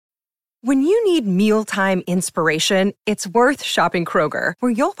When you need mealtime inspiration, it's worth shopping Kroger,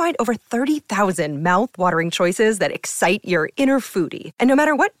 where you'll find over 30,000 mouth-watering choices that excite your inner foodie. And no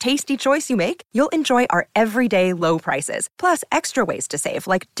matter what tasty choice you make, you'll enjoy our everyday low prices, plus extra ways to save,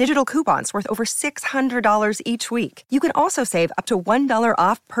 like digital coupons worth over $600 each week. You can also save up to $1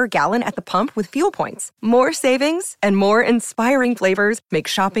 off per gallon at the pump with fuel points. More savings and more inspiring flavors make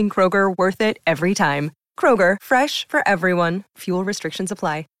shopping Kroger worth it every time. Kroger, fresh for everyone. Fuel restrictions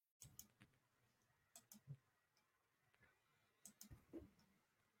apply.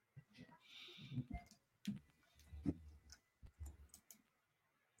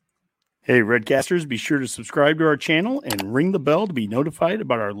 Hey, Redcasters, be sure to subscribe to our channel and ring the bell to be notified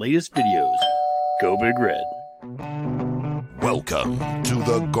about our latest videos. Go Big Red. Welcome to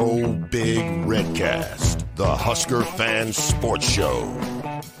the Go Big Redcast, the Husker Fan Sports Show.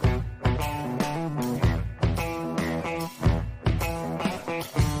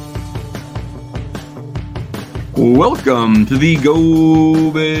 Welcome to the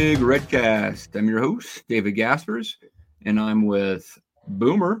Go Big Redcast. I'm your host, David Gaspers, and I'm with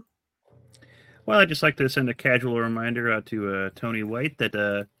Boomer. Well, I'd just like to send a casual reminder out to Tony White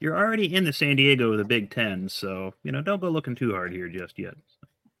that you're already in the San Diego of the Big Ten, so, don't go looking too hard here just yet.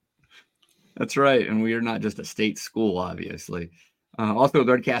 That's right, and we are not just a state school, obviously. Also,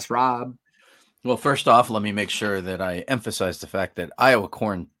 Redcast Rob. Well, first off, let me make sure that I emphasize the fact that Iowa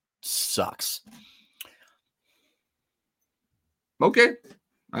corn sucks. Okay,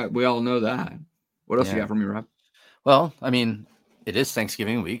 we all know that. What else you got for me, Rob? Well, I mean, it is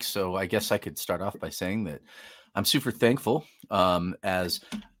Thanksgiving week, so I guess I could start off by saying that I'm super thankful as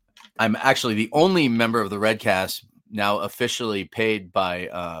I'm actually the only member of the Redcast now officially paid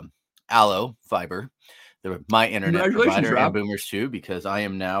by Allo Fiber, my internet provider, and Boomers too, because I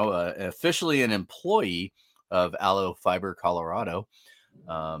am now officially an employee of Allo Fiber Colorado.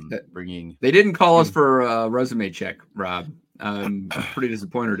 They didn't call us for a resume check, Rob. I'm pretty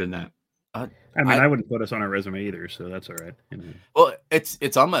disappointed in that. I wouldn't put us on our resume either, so that's all right. Well,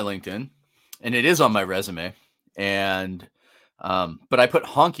 it's on my LinkedIn, and it is on my resume, and but I put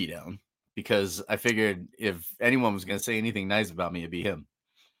Honky down because I figured if anyone was going to say anything nice about me, it'd be him.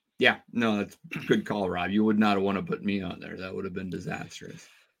 Yeah, no, that's a good call, Rob. You would not have wanted to put me on there. That would have been disastrous.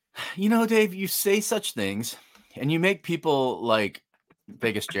 Dave, you say such things, and you make people like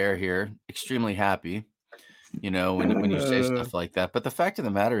Vegas Jer here extremely happy. When you say stuff like that. But the fact of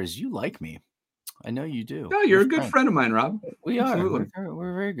the matter is you like me. I know you do. No, you're a good friend of mine, Rob. We are.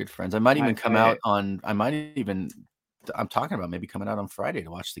 We're very good friends. I might even come out on – I'm talking about maybe coming out on Friday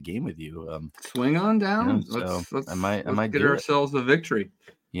to watch the game with you. Swing on down. Let's I might get ourselves a victory.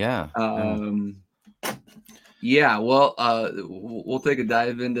 Yeah. Well, we'll take a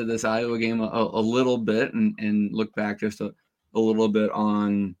dive into this Iowa game a little bit and look back just a little bit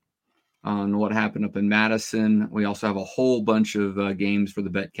on what happened up in Madison. We also have a whole bunch of games for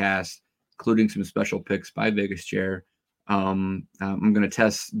the BetCast, including some special picks by Vegas Chair. I'm going to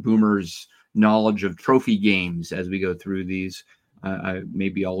test Boomer's knowledge of trophy games as we go through these.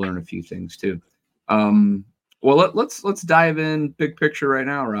 Maybe I'll learn a few things too. Well, let's dive in big picture right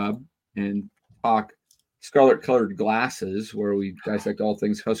now, Rob, and talk Scarlet Colored Glasses, where we dissect all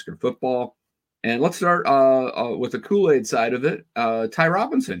things Husker football. And let's start with the Kool-Aid side of it. Ty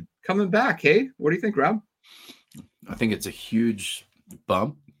Robinson coming back. Hey, what do you think, Rob? I think it's a huge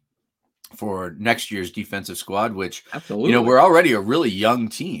bump for next year's defensive squad, which, absolutely, we're already a really young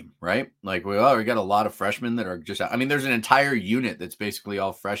team, right? Like we got a lot of freshmen that are just, there's an entire unit that's basically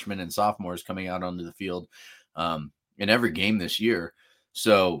all freshmen and sophomores coming out onto the field in every game this year.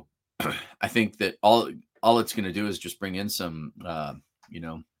 So I think that all it's going to do is just bring in some,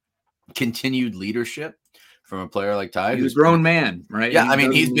 continued leadership from a player like Ty. He's a grown man, right? Yeah,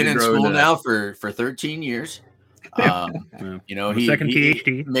 he's been in school now for 13 years. Second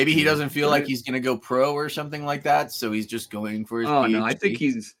PhD. Maybe he doesn't feel like he's going to go pro or something like that, so he's just going for his PhD. No, I think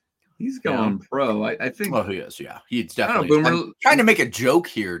he's going pro. I think. Well, he is. Yeah, he's definitely. I'm trying to make a joke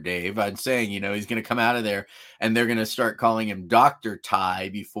here, Dave. I'm saying, he's going to come out of there and they're going to start calling him Dr. Ty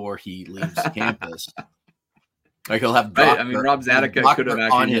before he leaves campus. Like he'll have. Rob Zatechka could have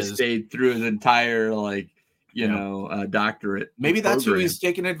actually stayed through his entire doctorate. Maybe that's who he's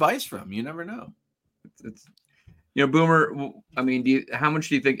taking advice from. You never know. It's Boomer. How much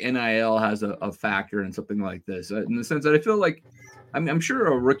do you think NIL has a factor in something like this? In the sense that I feel like, I'm sure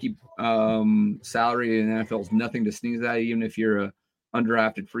a rookie salary in the NFL is nothing to sneeze at, even if you're a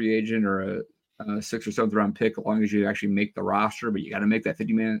undrafted free agent or a 6th or 7th round pick, as long as you actually make the roster. But you got to make that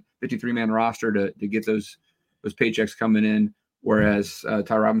 53-man roster to get those paychecks coming in. Whereas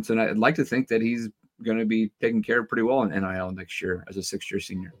Ty Robinson, I'd like to think that he's going to be taken care of pretty well in NIL next year as a 6th-year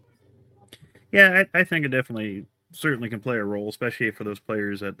senior. Yeah, I think it definitely certainly can play a role, especially for those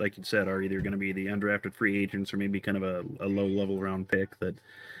players that, like you said, are either going to be the undrafted free agents or maybe kind of a low level round pick that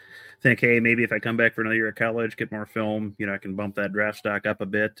think, hey, maybe if I come back for another year at college, get more film, I can bump that draft stock up a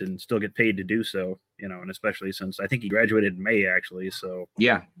bit and still get paid to do so, and especially since I think he graduated in May, actually. So,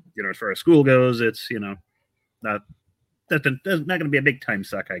 Yeah. As far as school goes, it's, not that's not going to be a big time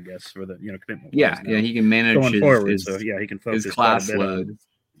suck, I guess, for the, commitment. Yeah. Yeah. He can manage going forward. his, So, yeah, he can focus his quite a class bit load.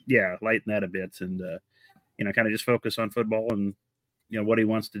 lighten that a bit and, kind of just focus on football and, what he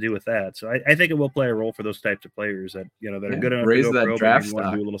wants to do with that. So I think it will play a role for those types of players that, that are good enough raise to go that pro, draft but stock.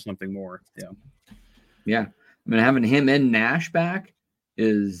 want to do a little something more. Yeah. Yeah. I mean, having him and Nash back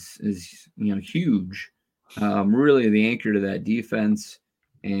is huge. Really the anchor to that defense.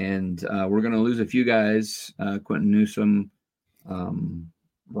 And we're going to lose a few guys, Quentin Newsome,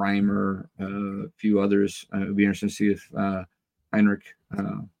 Reimer, a few others. It would be interesting to see if Henrich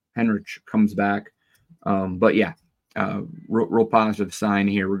comes back. But yeah, real positive sign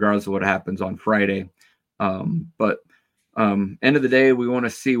here, regardless of what happens on Friday. But end of the day, we want to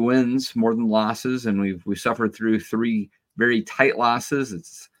see wins more than losses, and we suffered through 3 very tight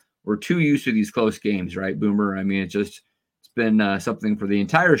losses. We're too used to these close games, right, Boomer? I mean, it's been something for the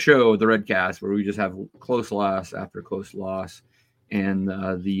entire show, the Redcast, where we just have close loss after close loss, and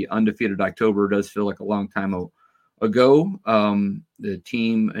the undefeated October does feel like a long time ago. The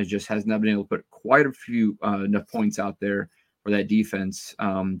team just has not been able to put quite a few enough points out there for that defense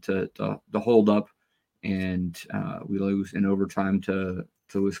to hold up, and we lose in overtime to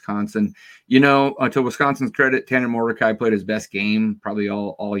Wisconsin. To Wisconsin's credit, Tanner Mordecai played his best game probably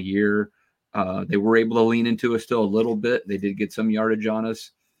all year. They were able to lean into us still a little bit. They did get some yardage on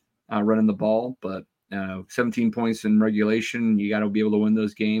us running the ball, but 17 points in regulation, you got to be able to win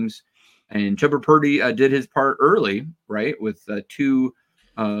those games. And Chubba Purdy did his part early, right, with 2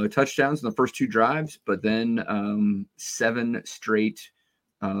 touchdowns in the first 2 drives, but then 7 straight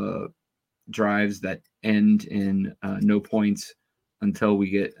drives that end in no points until we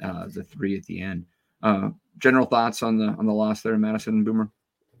get the 3 at the end. General thoughts on the loss there in Madison, Boomer?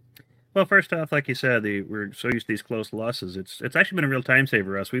 Well, first off, like you said, we're so used to these close losses. It's actually been a real time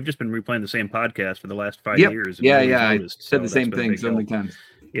saver for us. We've just been replaying the same podcast for the last 5 years. Yeah. I said the same thing so many times.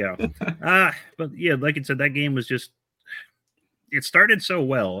 Yeah. But yeah, like you said, that game was just, it started so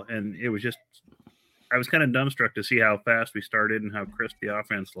well, and it was just, I was kind of dumbstruck to see how fast we started and how crisp the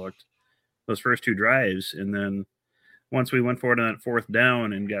offense looked those first 2 drives. And then once we went forward on that 4th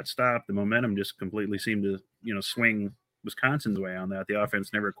down and got stopped, the momentum just completely seemed to, swing Wisconsin's way on that. The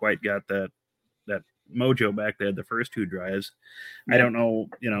offense never quite got that mojo back they had the first 2 drives. Yeah. I don't know,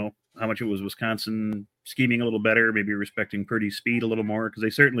 how much it was Wisconsin scheming a little better, maybe respecting Purdy's speed a little more, because they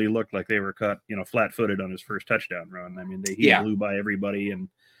certainly looked like they were cut, flat-footed on his first touchdown run. I mean, he blew by everybody, and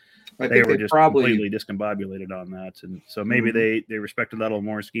they were just completely discombobulated on that. And so maybe they respected that a little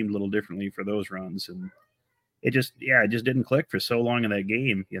more, schemed a little differently for those runs. And it just didn't click for so long in that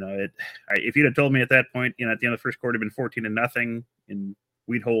game. If you'd have told me at that point, at the end of the first quarter, it'd been 14-0, and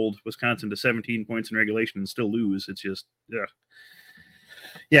we'd hold Wisconsin to 17 points in regulation and still lose. It's just,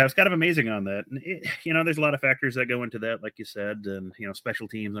 yeah, it's kind of amazing on that. And there's a lot of factors that go into that, like you said, and special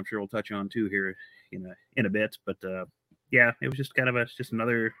teams. I'm sure we'll touch on too here in a bit. But yeah, it was just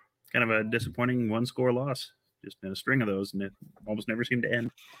another kind of a disappointing 1-score loss, just in a string of those, and it almost never seemed to end.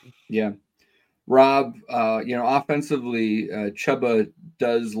 Yeah. Rob, offensively, Chubba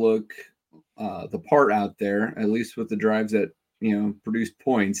does look the part out there, at least with the drives that, produced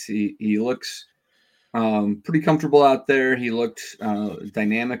points. He looks pretty comfortable out there. He looked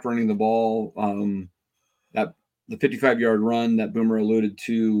dynamic running the ball. That the 55-yard run that Boomer alluded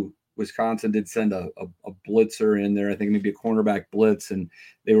to, Wisconsin did send a blitzer in there. I think maybe a cornerback blitz, and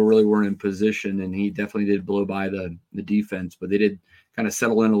they weren't in position, and he definitely did blow by the defense, but they did kind of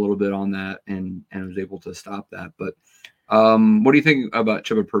settle in a little bit on that and was able to stop that. But what do you think about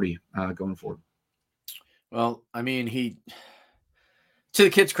Chubba Purdy going forward? Well, I mean, to the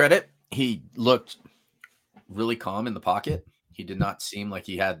kid's credit, he looked really calm in the pocket. He did not seem like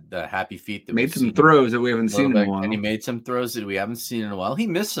he had the happy feet that made some throws that we haven't seen in a while. And he made some throws that we haven't seen in a while. He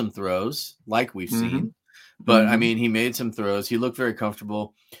missed some throws like we've seen, but I mean, he made some throws. He looked very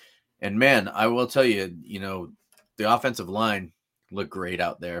comfortable. And man, I will tell you, the offensive line looked great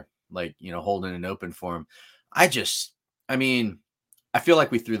out there, like, holding it open for him. I feel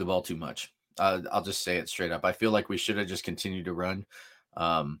like we threw the ball too much. I'll just say it straight up. I feel like we should have just continued to run.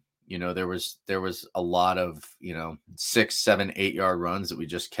 There was a lot of, 6, 7, 8 yard runs that we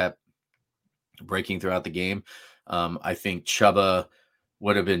just kept breaking throughout the game. I think Chubba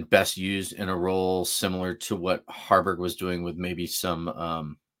would have been best used in a role similar to what Harburg was doing, with maybe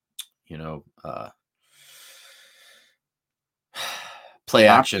some, play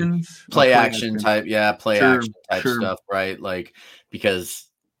action Options? type. Yeah. Play Sure, action type sure. stuff. Right. Like, because,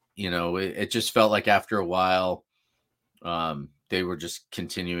 it just felt like after a while, they were just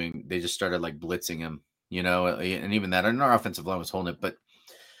continuing. They just started like blitzing him, and even that, and our offensive line was holding it, but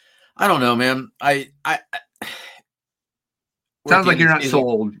I don't know, man. Sounds like you're not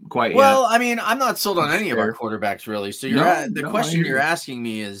sold quite well, yet. I mean, I'm not sold on That's any fair. of our quarterbacks, really. So the question you're asking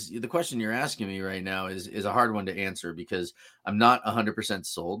me right now is a hard one to answer because I'm not 100%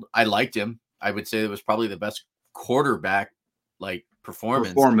 sold. I liked him. I would say it was probably the best quarterback like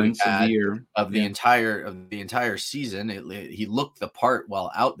performance of the year of the entire season. He looked the part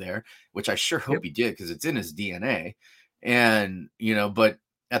while out there, which I sure hope he did because it's in his DNA. And but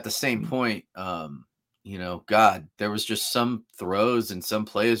at the same point, God, there was just some throws and some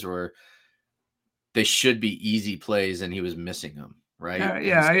plays where they should be easy plays and he was missing them. Right.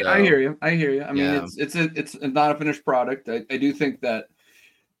 I hear you. I mean, it's not a finished product. I do think that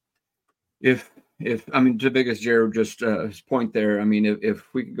if to biggest Jared just his point there, I mean,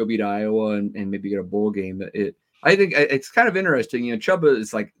 if we could go beat Iowa and maybe get a bowl game, I think it's kind of interesting. Chubba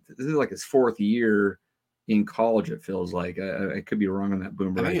is this is like his fourth year in college. It feels like I could be wrong on that,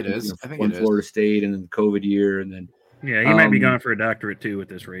 Boomer. I think it is. I think it is. Florida State and then the COVID year, and then he might be going for a doctorate too at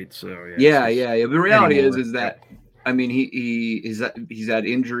this rate. So yeah. But the reality is that I mean he's had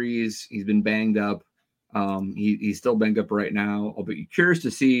injuries. He's been banged up. He's still banged up right now. I'll be curious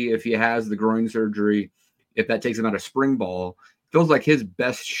to see if he has the groin surgery, if that takes him out of spring ball. Feels like his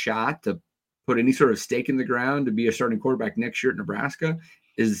best shot to put any sort of stake in the ground to be a starting quarterback next year at Nebraska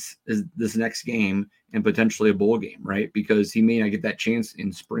is this next game and potentially a bowl game, right? Because he may not get that chance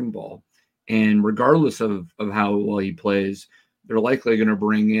in spring ball. And regardless of how well he plays, they're likely going to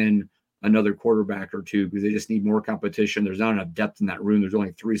bring in another quarterback or two because they just need more competition. There's not enough depth in that room. There's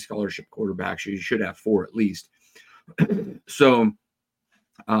only 3 scholarship quarterbacks. You should have 4 at least. So,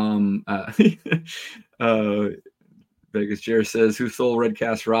 Vegas Jared says, who sold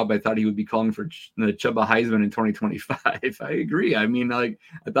Redcast Rob? I thought he would be calling for the Chubba Heisman in 2025. I agree. I mean, I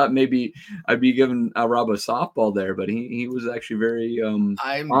thought maybe I'd be giving Rob a softball there, but he was actually very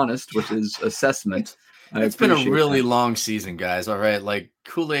honest with his assessment. It's been a really long season, guys. All right. Like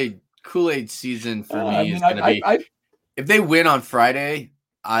Kool-Aid season for me is going to be, if they win on Friday,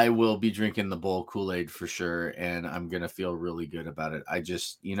 I will be drinking the bowl Kool-Aid for sure. And I'm going to feel really good about it. I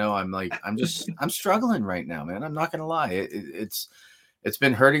just, I'm struggling right now, man. I'm not going to lie. It's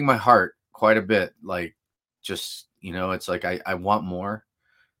been hurting my heart quite a bit. Like just, it's like, I want more.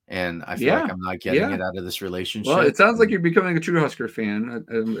 And I feel like I'm not getting it out of this relationship. Well, it sounds like you're becoming a true Husker fan.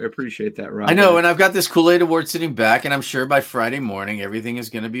 I appreciate that, Rob. I know, and I've got this Kool-Aid award sitting back, and I'm sure by Friday morning everything is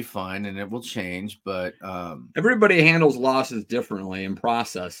going to be fine and it will change. But everybody handles losses differently and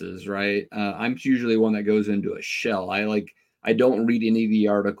processes, right? I'm usually one that goes into a shell. I don't read any of the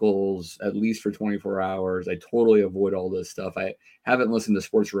articles at least for 24 hours. I totally avoid all this stuff. I haven't listened to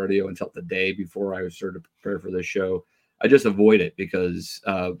sports radio until the day before I started to prepare for this show. I just avoid it because,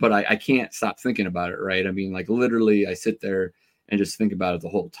 but I can't stop thinking about it, right? I mean, literally I sit there and just think about it the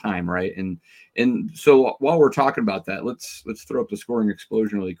whole time, right? And so while we're talking about that, let's throw up the scoring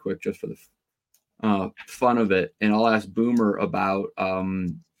explosion really quick just for the fun of it. And I'll ask Boomer about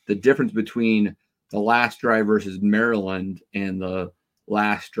the difference between the last drive versus Maryland and the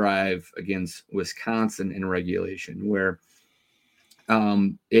last drive against Wisconsin in regulation, where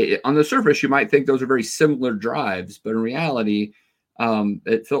on the surface, you might think those are very similar drives, but in reality,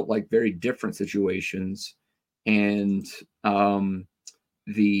 it felt like very different situations. And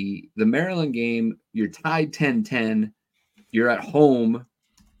the Maryland game, you're tied 10-10, you're at home,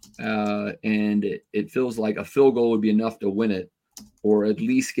 and it feels like a field goal would be enough to win it, or at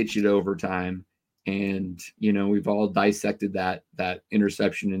least get you to overtime. And we've all dissected that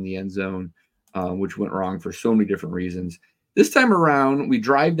interception in the end zone, which went wrong for so many different reasons. This time around, we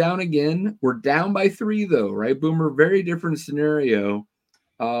drive down again. We're down by 3, though, right? Boomer, very different scenario.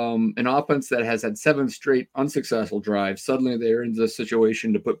 An offense that has had 7 straight unsuccessful drives. Suddenly, they're in the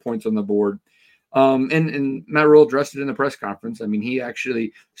situation to put points on the board. And Matt Rhule addressed it in the press conference. I mean, he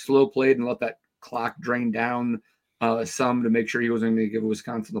actually slow played and let that clock drain down some to make sure he wasn't going to give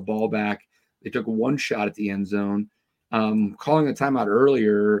Wisconsin the ball back. They took 1 shot at the end zone. Calling a timeout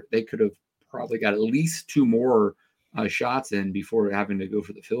earlier, they could have probably got at least 2 more shots in before having to go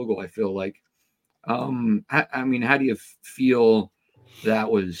for the field goal. I feel like, I mean, how do you feel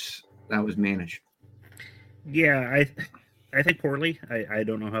that was managed? Yeah, I think poorly. I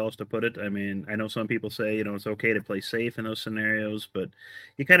don't know how else to put it. I mean, I know some people say, it's okay to play safe in those scenarios, but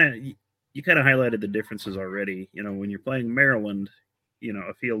you kind of highlighted the differences already. When you're playing Maryland,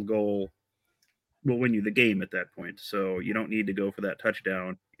 a field goal will win you the game at that point. So you don't need to go for that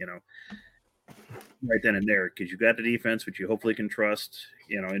touchdown, right then and there, because you got the defense, which you hopefully can trust,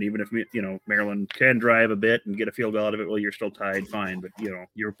 and even if, Maryland can drive a bit and get a field goal out of it, well, you're still tied, fine. But,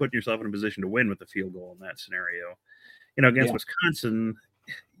 you're putting yourself in a position to win with the field goal in that scenario. Against Wisconsin,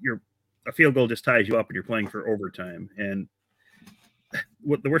 a field goal just ties you up and you're playing for overtime. And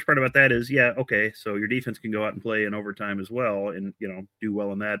what the worst part about that is, okay, so your defense can go out and play in overtime as well and, do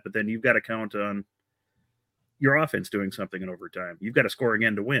well in that. But then you've got to count on your offense doing something in overtime. You've got to score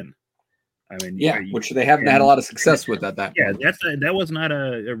again to win. I mean, which they haven't had a lot of success with at that point. That was not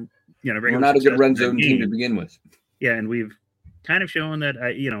we're not a good red zone team to begin with. Yeah, and we've kind of shown that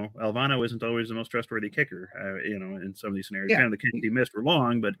Alvano isn't always the most trustworthy kicker. In some of these scenarios, kind of the kicks he missed were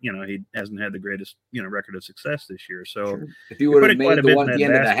long, but he hasn't had the greatest record of success this year. So if he would have made the one at the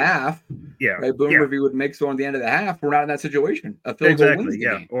end of the half, right, Boomer, if he would make the one at the end of the half, we're not in that situation. A field goal wins the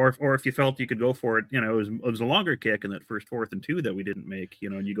game. Or if you felt you could go for it, it was a longer kick in that first 4th and 2 that we didn't make.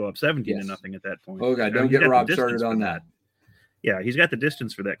 And you go up 17-0 at that point. Oh God, don't get Rob started on that. Yeah, he's got the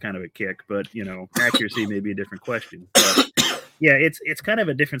distance for that kind of a kick, but accuracy may be a different question. But, yeah, it's kind of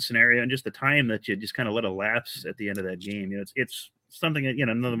a different scenario, and just the time that you just kind of let elapse at the end of that game. It's something that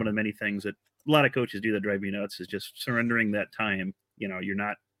another one of many things that a lot of coaches do that drive me nuts is just surrendering that time. You're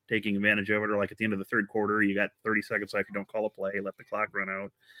not taking advantage of it, or like at the end of the third quarter, you got 30 seconds left, you don't call a play, let the clock run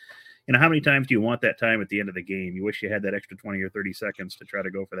out. How many times do you want that time at the end of the game? You wish you had that extra 20 or 30 seconds to try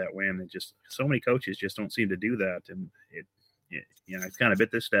to go for that win, and just so many coaches just don't seem to do that, and it's kind of bit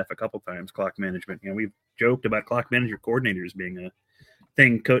this staff a couple times. Clock management. We've joked about clock management coordinators being a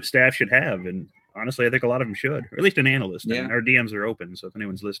thing coach staff should have, and honestly, I think a lot of them should, or at least an analyst. Yeah. And our DMs are open, so if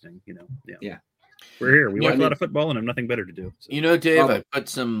anyone's listening, we're here. We watch a lot of football, and have nothing better to do. So. Dave,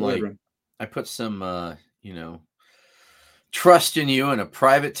 I put some trust in you in a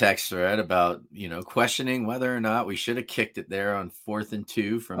private text thread about questioning whether or not we should have kicked it there on 4th and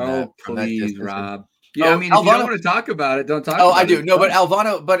 2 from that. Please, Rob. Yeah, if you don't want to talk about it, don't talk about it. Oh, I do. No, but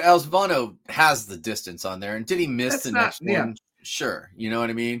Alvano has the distance on there. And did he miss the next one? Sure. You know what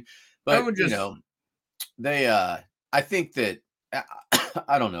I mean? But, I think that,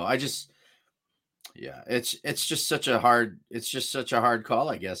 I don't know. It's just such a hard call,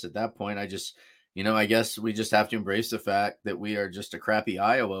 I guess, at that point. I guess we just have to embrace the fact that we are just a crappy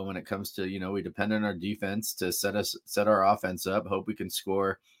Iowa when it comes to, we depend on our defense to set our offense up, hope we can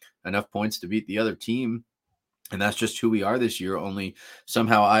score enough points to beat the other team. And that's just who we are this year. Only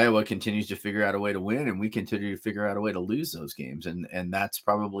somehow Iowa continues to figure out a way to win, and we continue to figure out a way to lose those games. And that's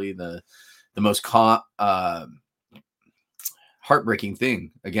probably the most heartbreaking thing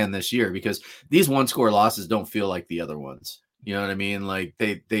again this year, because these 1-score losses don't feel like the other ones. You know what I mean? Like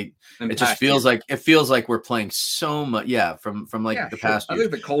it just feels like we're playing so much. Yeah. From the past year,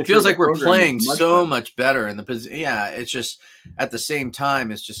 it feels like we're playing so much better in the position. Yeah. It's just at the same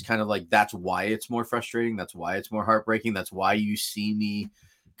time, it's just kind of like, that's why it's more frustrating. That's why it's more heartbreaking. That's why you see me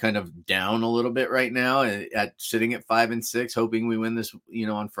kind of down a little bit right now at sitting at 5 and 6, hoping we win this,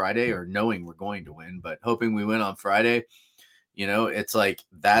 on Friday, or knowing we're going to win, but hoping we win on Friday. It's like,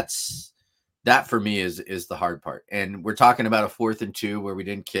 that for me is the hard part. And we're talking about a 4th and 2 where we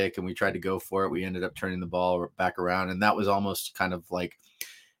didn't kick and we tried to go for it. We ended up turning the ball back around. And that was almost kind of like,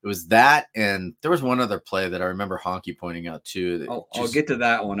 it was that. And there was one other play that I remember Honky pointing out too. I'll get to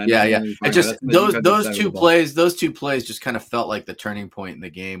that one. Yeah. It just, those two plays just kind of felt like the turning point in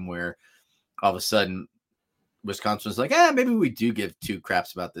the game where all of a sudden Wisconsin was like, maybe we do give 2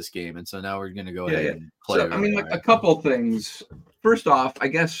 craps about this game. And so now we're going to go ahead and play. So, a couple things. First off, I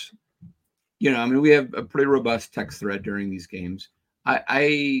guess, we have a pretty robust text thread during these games.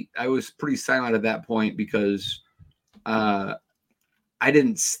 I was pretty silent at that point because I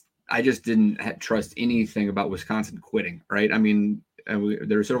just didn't trust anything about Wisconsin quitting, right?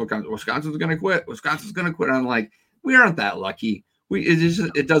 There are several times Wisconsin's going to quit. I'm like, we aren't that lucky.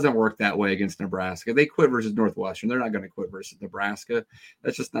 It doesn't work that way against Nebraska. They quit versus Northwestern. They're not going to quit versus Nebraska.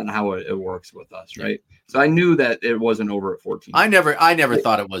 That's just not how it works with us, right? So I knew that it wasn't over at 14. I never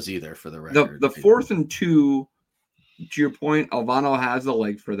thought it was either, for the record. The 4th and 2, to your point, Alvano has the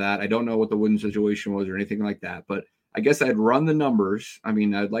leg for that. I don't know what the wooden situation was or anything like that, but I guess I'd run the numbers.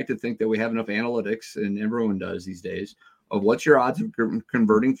 I'd like to think that we have enough analytics, and everyone does these days, of what's your odds of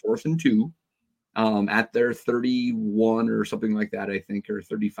converting 4th and 2. At their 31 or something like that, I think, or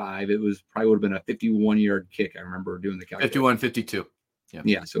 35. It was probably would have been a 51-yard kick. I remember doing the calculation. 51, 52.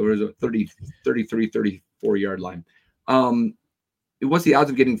 Yeah. So it was a 33, 34-yard line. What's the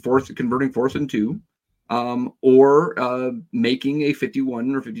odds of converting 4th and 2? or making a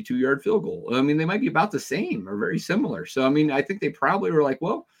 51 or 52-yard field goal. I mean, they might be about the same or very similar. So, I mean, I think they probably were like,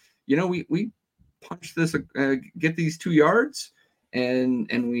 well, we punch this, get these 2 yards, and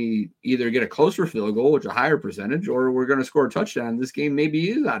we either get a closer field goal, which is a higher percentage, or we're going to score a touchdown. This game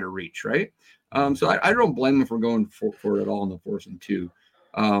maybe is out of reach, right? So I don't blame them for going for it all in the 4th and 2.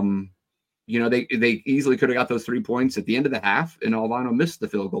 They easily could have got those 3 points at the end of the half, and Albano missed the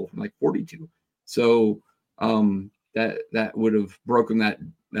field goal from like 42. So that would have broken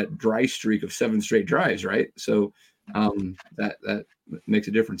that dry streak of 7 straight drives, right? So that makes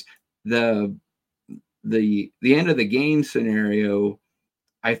a difference. The end of the game scenario,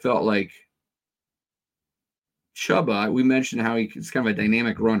 I felt like Chubba, we mentioned how he's kind of a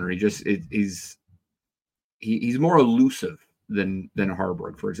dynamic runner. He's more elusive than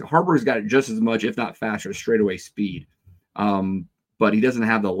Haarberg, for example. Haarberg's got just as much, if not faster, straightaway speed. But he doesn't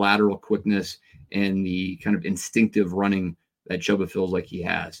have the lateral quickness and the kind of instinctive running that Chubba feels like he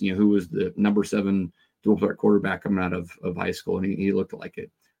has. Who was the number 7 dual threat quarterback coming out of high school, and he looked like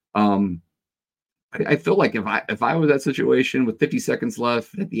it. I feel like if I was that situation with 50 seconds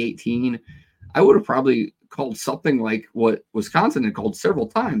left at the 18, I would have probably called something like what Wisconsin had called several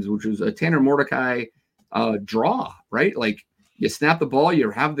times, which was a Tanner Mordecai draw, right? Like you snap the ball,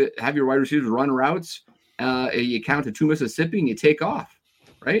 you have your wide receivers run routes, you count to 2 Mississippi, and you take off,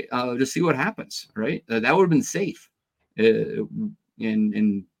 right? Just see what happens, right? That would have been safe.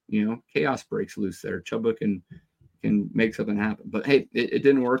 And chaos breaks loose there. Chubba can make something happen. But hey, it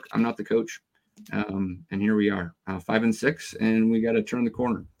didn't work. I'm not the coach. And here we are, 5-6, and we got to turn the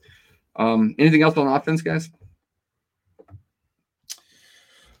corner. Anything else on offense, guys?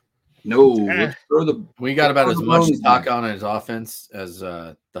 No. We got about as much to talk on as offense as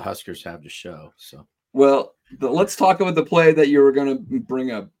the Huskers have to show. So, well, let's talk about the play that you were going to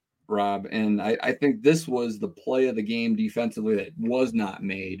bring up, Rob. And I think this was the play of the game defensively that was not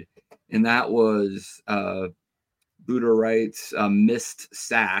made, and that was Buda Wright's missed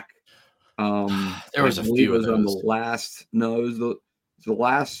sack. There was a few of those. On the last. No, it was the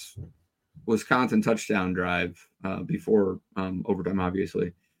last Wisconsin touchdown drive before overtime,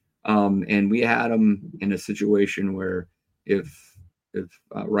 obviously. And we had him in a situation where if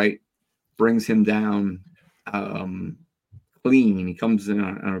Wright brings him down clean, he comes in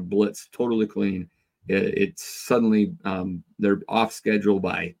on a blitz totally clean. It's suddenly they're off schedule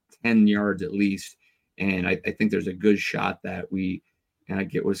by 10 yards at least, and I think there's a good shot that we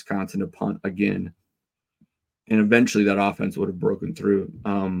get Wisconsin to punt again, and eventually that offense would have broken through.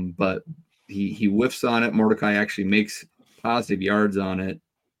 But he whiffs on it. Mordecai actually makes positive yards on it.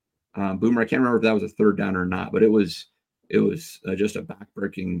 Boomer, I can't remember if that was a third down or not, but it was just a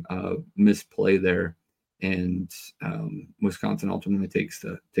backbreaking misplay there, and Wisconsin ultimately takes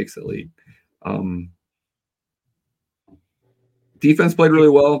the lead. Defense played really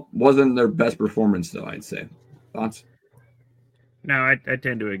well. Wasn't their best performance though, I'd say. Thoughts? No, I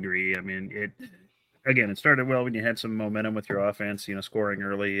tend to agree. I mean, it started well when you had some momentum with your offense, scoring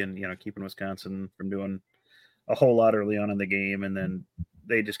early and, keeping Wisconsin from doing a whole lot early on in the game. And then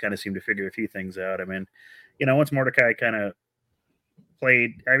they just kind of seemed to figure a few things out. I mean, once Mordecai kind of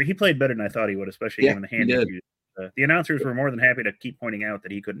played, he played better than I thought he would, especially given the hand issues. The announcers were more than happy to keep pointing out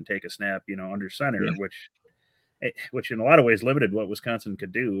that he couldn't take a snap, under center, which in a lot of ways limited what Wisconsin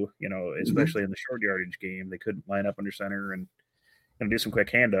could do, especially in the short yardage game. They couldn't line up under center and do some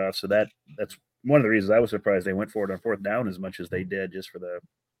quick handoffs. So that's one of the reasons I was surprised they went for it on 4th down as much as they did, just for the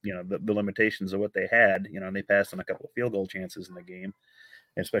limitations of what they had. And they passed on a couple of field goal chances in the game,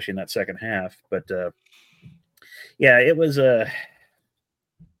 especially in that second half. But it was again,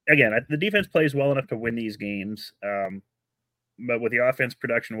 the defense plays well enough to win these games. But with the offense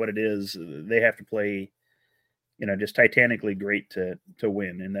production, what it is, they have to play, just titanically great to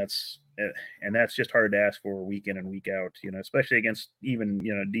win. And that's just hard to ask for week in and week out, especially against even,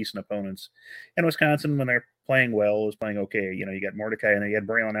 decent opponents. And Wisconsin, when they're playing well, is playing okay. You got Mordecai, and you had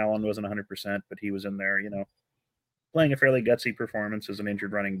Braylon Allen, wasn't 100%, but he was in there, playing a fairly gutsy performance as an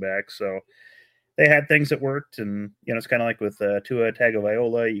injured running back. So they had things that worked. And, it's kind of like with Tua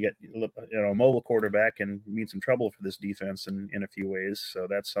Tagovailoa, you get, a mobile quarterback and mean some trouble for this defense in a few ways. So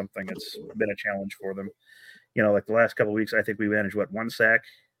that's something that's been a challenge for them. Like the last couple of weeks, I think we managed one sack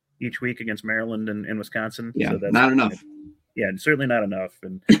each week against Maryland and Wisconsin. Yeah, so that's not enough. Yeah, certainly not enough.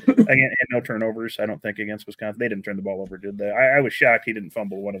 And again, and no turnovers, I don't think, against Wisconsin. They didn't turn the ball over, did they? I was shocked he didn't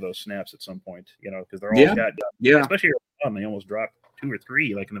fumble one of those snaps at some point, because they're all got done. Yeah. Especially early on, they almost dropped 2 or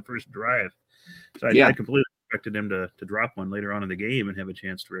 3, like in the first drive. So I completely expected them to drop one later on in the game and have a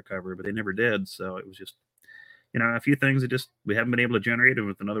chance to recover, but they never did. So it was just a few things that just we haven't been able to generate, and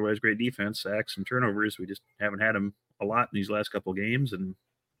with an otherwise great defense, sacks and turnovers, we just haven't had them a lot in these last couple of games, and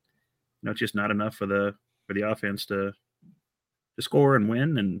it's just not enough for the offense to score and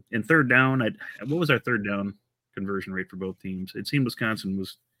win. And in third down, what was our third down conversion rate for both teams? It seemed Wisconsin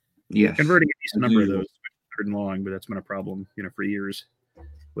was converting a decent number of those, third and long, but that's been a problem, for years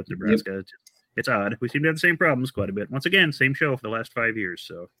with Nebraska. Yep. It's odd. We seem to have the same problems quite a bit. Once again, same show for the last 5 years.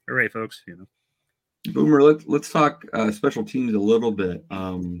 So, all right, folks. Boomer, let's talk special teams a little bit.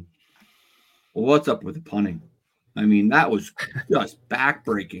 What's up with the punting? I mean, that was just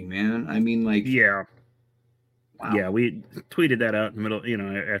backbreaking, man. I mean, yeah. Wow. Yeah, we tweeted that out in the middle,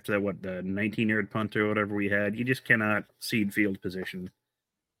 after that, the 19-yard punt or whatever we had. You just cannot cede field position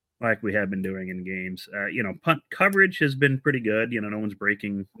like we have been doing in games. Punt coverage has been pretty good. No one's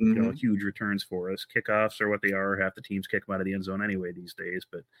breaking huge returns for us. Kickoffs are what they are. Half the teams kick them out of the end zone anyway these days.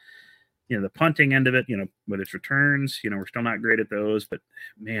 But, the punting end of it, with its returns, we're still not great at those. But,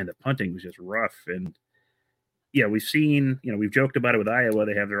 man, the punting was just rough. And, yeah, we've seen, we've joked about it with Iowa.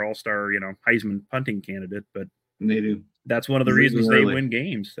 They have their all-star, Heisman punting candidate. But they do. That's one of the reasons they win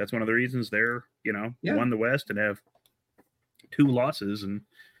games. That's one of the reasons they're, won the West and have 2 losses. And,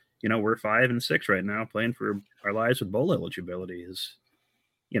 we're 5-6 right now, playing for our lives with bowl eligibility. Is,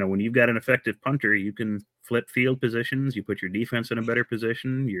 when you've got an effective punter, you can flip field positions. You put your defense in a better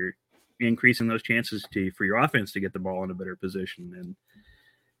position. You're increasing those chances for your offense to get the ball in a better position. And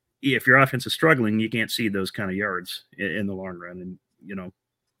if your offense is struggling, you can't cede those kind of yards in the long run. And,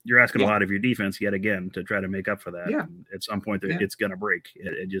 you're asking a lot of your defense yet again to try to make up for that. Yeah. And at some point, it's going to break.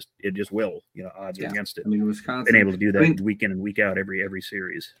 It just will. Odds are against it. I mean, Wisconsin been able to do that week in and week out every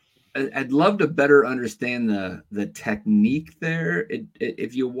series. I'd love to better understand the technique there.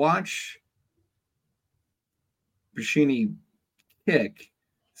 If you watch Buschini kick,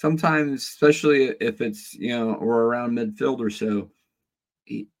 sometimes, especially if it's or around midfield or so,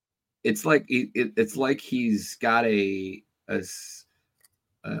 it's like he's got a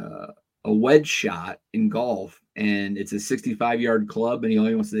wedge shot in golf, and it's a 65-yard club, and he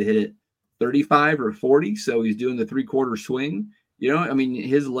only wants to hit it 35 or 40, so he's doing the 3/4 swing. I mean,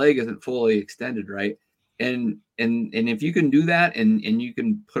 his leg isn't fully extended, right? And if you can do that and you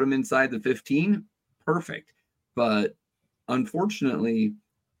can put him inside the 15, perfect. But unfortunately,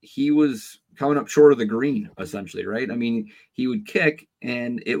 he was coming up short of the green, essentially, right? I mean, he would kick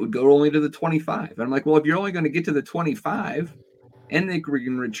and it would go only to the 25. And I'm like, well, if you're only going to get to the 25 and they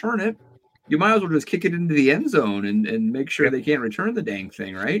can return it, you might as well just kick it into the end zone and make sure they can't return the dang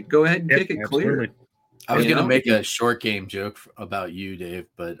thing, right? Go ahead and kick it clear. I was going to make a short game joke about you, Dave,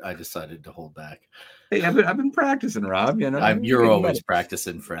 but I decided to hold back. Hey, I've been practicing, Rob. You're always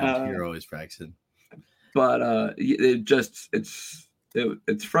practicing, friend. You're always practicing. But it's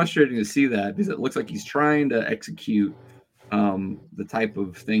frustrating to see that, because it looks like he's trying to execute the type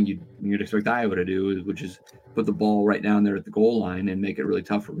of thing you'd expect Iowa to do, which is put the ball right down there at the goal line and make it really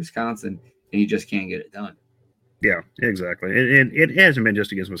tough for Wisconsin, and you just can't get it done. Yeah, exactly. And it hasn't been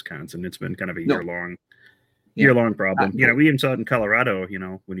just against Wisconsin. It's been kind of a year-long problem. We even saw it in Colorado,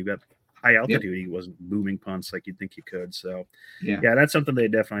 when you got high altitude, he wasn't booming punts like you'd think you could. So, yeah, that's something they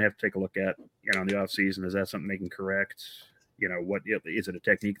definitely have to take a look at, in the offseason. Is that something they can correct? What is it, a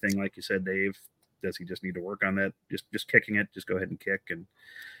technique thing, like you said, Dave? Does he just need to work on that? Just kicking it, just go ahead and kick and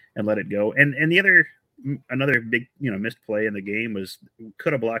let it go. And another big, missed play in the game was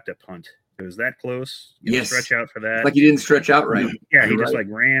could have blocked a punt. It was that close. Yes. Stretch out for that. Like he didn't stretch out right. Yeah, he just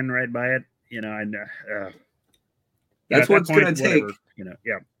ran right by it. That's what it's going to take. But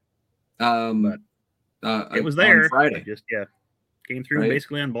it was there. On Friday. Just came through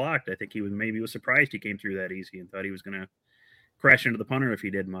basically unblocked. I think he was surprised he came through that easy and thought he was going to crash into the punter if he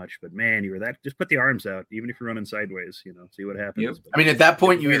did much. But man, just put the arms out, even if you're running sideways. See what happens. Yep. I mean, at that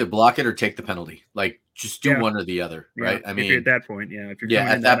point, you either block it or take the penalty. Like, just do one or the other, right? I mean, at that point, if you're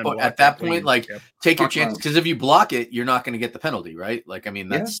at that point, take your chance, because if you block it, you're not going to get the penalty, right? Like, I mean,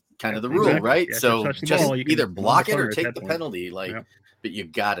 that's kind of the rule, right? Yeah, so just either block it or take the penalty, but you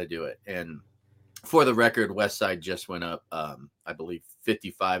got to do it. And for the record, Westside just went up, I believe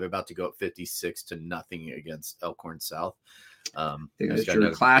 55, about to go up 56-0 against Elkhorn South. That's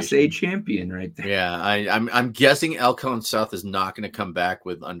your Class A champion right there. Yeah, I'm guessing Elkhorn South is not going to come back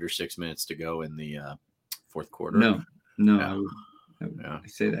with under 6 minutes to go in the fourth quarter. No. I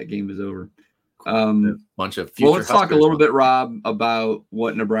say that game is over. Bunch of well, let's talk a little bit, Rob, about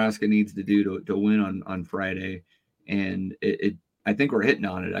what Nebraska needs to do to win on Friday, and I think we're hitting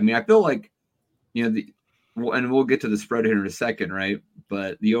on it. I mean, I feel like and we'll get to the spread here in a second, right?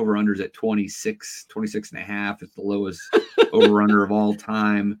 But the over-under is at 26 and a half. It's the lowest over-under of all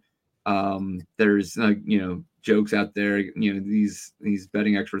time. There's, jokes out there. You know, these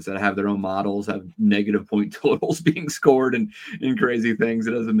betting experts that have their own models have negative point totals being scored and crazy things.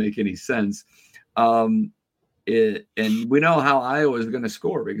 It doesn't make any sense. And we know how Iowa is going to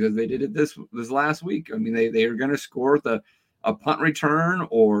score because they did it this last week. I mean, they are going to score with a punt return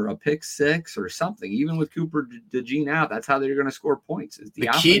or a pick six or something. Even with Cooper DeJean out, that's how they're going to score points. The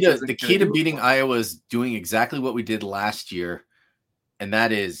key to beating Iowa is doing exactly what we did last year, and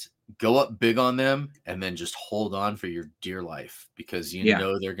that is go up big on them and then just hold on for your dear life because you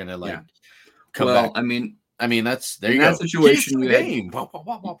know they're going to come back. I mean that's there. In you that go. Situation,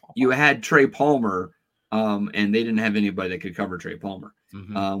 you had Trey Palmer. And they didn't have anybody that could cover Trey Palmer.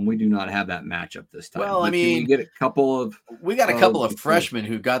 Mm-hmm. We do not have that matchup this time. Well, I mean, we got a couple of freshmen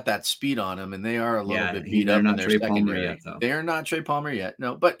who got that speed on them, and they are a little bit beat up in their secondary. Yet, they are not Trey Palmer yet.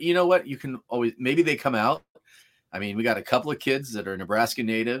 No, but you know what? You can always maybe they come out. I mean, we got a couple of kids that are Nebraska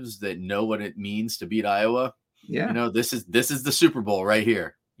natives that know what it means to beat Iowa. Yeah, you know, this is the Super Bowl right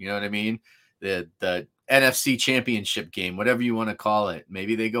here. You know what I mean? The NFC Championship game, whatever you want to call it.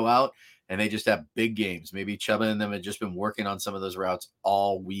 Maybe they go out and they just have big games. Maybe Chubba and them have just been working on some of those routes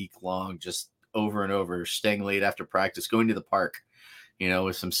all week long, just over and over, staying late after practice, going to the park, you know,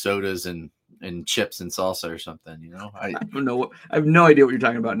 with some sodas and chips and salsa or something, you know. I don't know. I have no idea what you're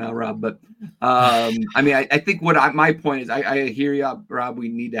talking about now, Rob. But I mean, I think my point is, I hear you, Rob. We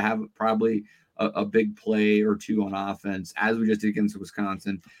need to have probably a big play or two on offense, as we just did against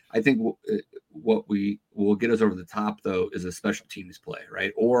Wisconsin. I think what we will get us over the top, though, is a special teams play,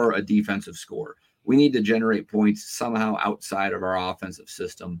 right? Or a defensive score. We need to generate points somehow outside of our offensive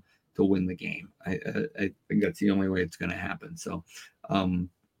system to win the game. I think that's the only way it's going to happen. So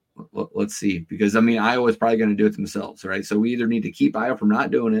let's see, because, I mean, Iowa's probably going to do it themselves, right? So we either need to keep Iowa from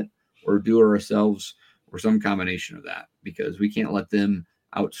not doing it or do it ourselves or some combination of that, because we can't let them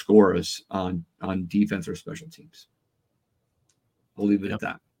outscore us on defense or special teams. We'll leave it at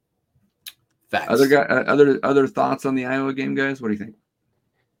that. Facts. Other thoughts on the Iowa game, guys? What do you think?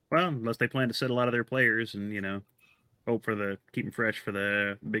 Well, unless they plan to sit a lot of their players and, you know, hope for keep them fresh for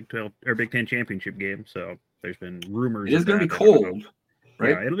the Big 12 or Big 10 championship game. So there's been rumors. It is going to be cold, right?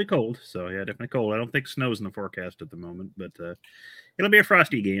 Yeah, it'll be cold. So yeah, definitely cold. I don't think snow's in the forecast at the moment, but it'll be a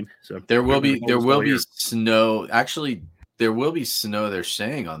frosty game. So there will be snow. Actually, there will be snow, they're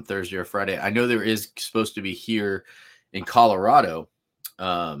saying, on Thursday or Friday. I know there is supposed to be here in Colorado.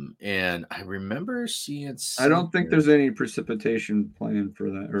 And I remember seeing I don't think there's any precipitation planned for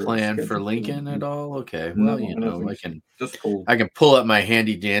that. Or planned for Lincoln at all? Okay. Well, you know, just cold. I can pull up my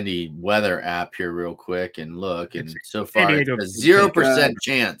handy dandy weather app here real quick and look. And so far, it's a 0%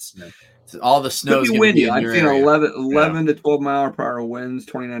 chance. No. All the snow is windy. I've seen 11 to 12 mile per hour winds,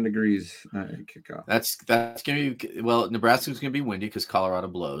 29 degrees kickoff. That's going to be, well, Nebraska's going to be windy because Colorado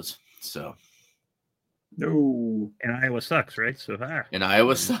blows. So. No. And Iowa sucks, right? So and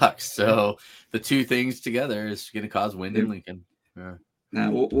Iowa sucks. So the two things together is going to cause wind in Lincoln. Yeah.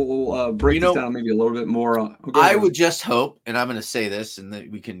 Now we'll break this down maybe a little bit more. I would just hope, and I'm going to say this, and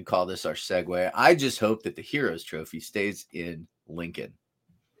that we can call this our segue. I just hope that the Heroes Trophy stays in Lincoln.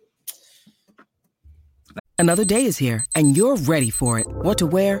 Another day is here, and you're ready for it. What to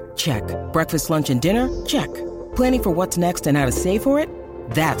wear? Check. Breakfast, lunch, and dinner? Check. Planning for what's next and how to save for it?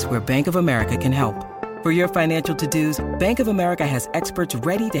 That's where Bank of America can help. For your financial to-dos, Bank of America has experts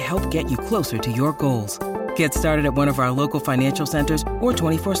ready to help get you closer to your goals. Get started at one of our local financial centers or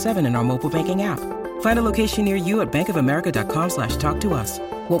 24/7 in our mobile banking app. Find a location near you at bankofamerica.com/talktous.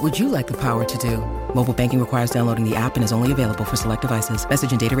 What would you like the power to do? Mobile banking requires downloading the app and is only available for select devices.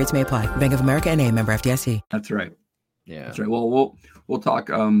 Message and data rates may apply. Bank of America NA, member FDIC. That's right. Yeah, that's right. Well, we'll talk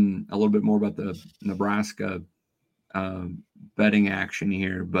a little bit more about the Nebraska betting action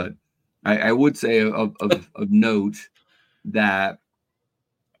here, but I would say of note that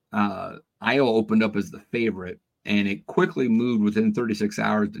Iowa opened up as the favorite, and it quickly moved within 36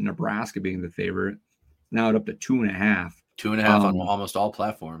 hours to Nebraska being the favorite. Now it's up to 2.5. 2.5 on almost all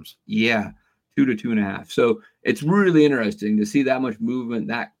platforms. Yeah, 2 to 2.5. So it's really interesting to see that much movement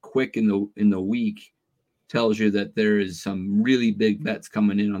that quick in the week. Tells you that there is some really big bets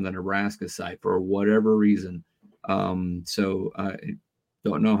coming in on the Nebraska side for whatever reason.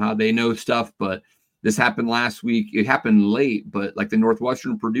 Don't know how they know stuff, but this happened last week. It happened late, but like the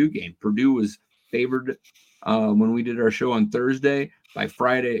Northwestern Purdue game, Purdue was favored when we did our show on Thursday. By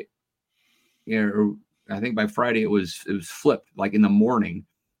Friday, I think by Friday it was flipped. Like in the morning,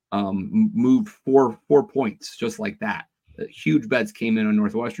 moved four points just like that. Huge bets came in on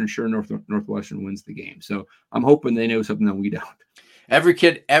Northwestern. Sure, Northwestern wins the game. So I'm hoping they know something that we don't. Every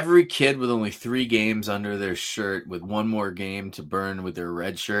kid with only 3 games under their shirt with one more game to burn with their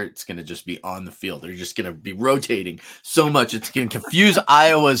red shirt, it's going to just be on the field. They're just going to be rotating so much. It's going to confuse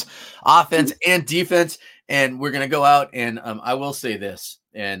Iowa's offense and defense. And we're going to go out and I will say this,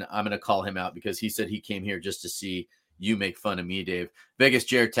 and I'm going to call him out because he said he came here just to see you make fun of me, Dave. Vegas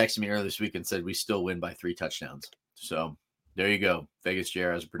Jared texted me earlier this week and said we still win by 3 touchdowns. So there you go. Vegas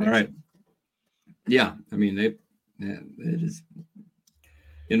Jared has a prediction. All right. Yeah. I mean, it is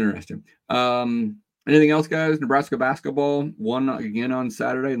interesting. Anything else, guys? Nebraska basketball won again on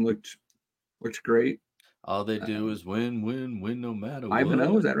Saturday and looked great. All they do is win no matter what.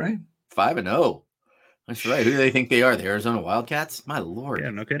 5-0, is that right? 5-0. That's right. Who do they think they are? The Arizona Wildcats? My Lord. Yeah,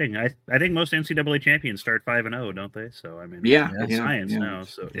 no kidding. I think most NCAA champions start 5-0, don't they? So I mean, yeah, it's science now.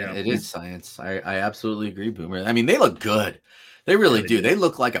 So yeah, it is science. I absolutely agree, Boomer. I mean, they look good. They really do. They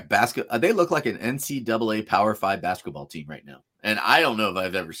look like they look like an NCAA Power 5 basketball team right now. And I don't know if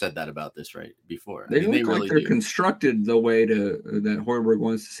I've ever said that about this right before. They look like they're constructed the way that Hoiberg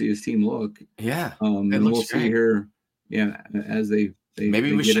wants to see his team look. Yeah. And we'll see here. Yeah, as they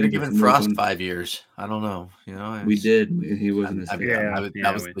maybe we should have given Frost 5 years. I don't know. You know, we did. He wasn't.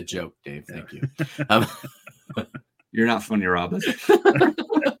 That was the joke, Dave. Yeah. Thank you. You're not funny, Rob.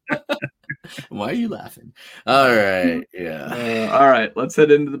 Why are you laughing? All right. Yeah. All right. Let's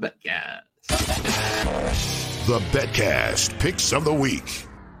head into the Betcast. The Betcast picks of the week.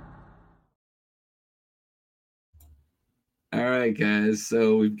 All right, guys.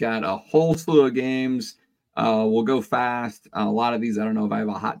 So we've got a whole slew of games. We'll go fast. A lot of these, I don't know if I have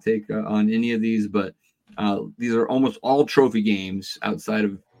a hot take on any of these, but these are almost all trophy games outside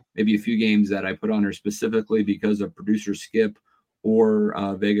of maybe a few games that I put on here specifically because of producer Skip or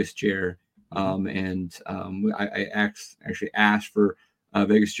Vegas Chair. I actually asked for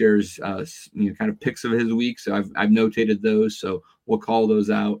Vegas Chair's kind of picks of his week. So I've notated those. So we'll call those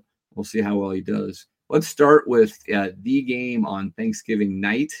out. We'll see how well he does. Let's start with the game on Thanksgiving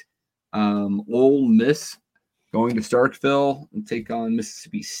night. Ole Miss going to Starkville and take on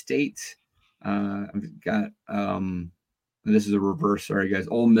Mississippi State. I've got this is a reverse. Sorry, guys.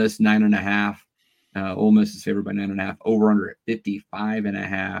 Ole Miss 9.5. Ole Miss is favored by 9.5. Over under at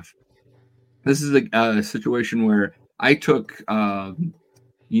 55.5. This is a situation where I took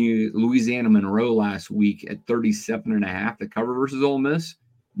Louisiana Monroe last week at 37.5 to cover versus Ole Miss,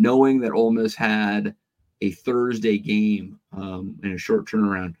 knowing that Ole Miss had a Thursday game in a short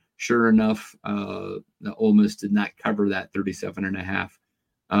turnaround. Sure enough, the Ole Miss did not cover that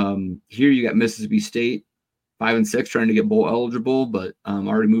 37.5. Here you got Mississippi State 5-6 trying to get bowl eligible, but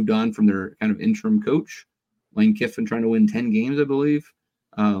already moved on from their kind of interim coach, Lane Kiffin, trying to win 10 games, I believe.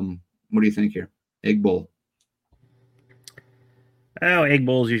 What do you think here? Egg Bowl. Oh, Egg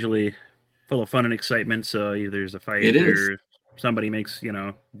Bowl is usually full of fun and excitement. So either there's a fight or somebody makes,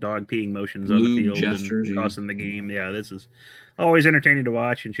 dog peeing motions on the field gestures, and tossing the game. Yeah, this is always entertaining to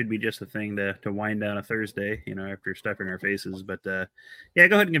watch and should be just a thing to wind down a Thursday, after stuffing our faces. But yeah,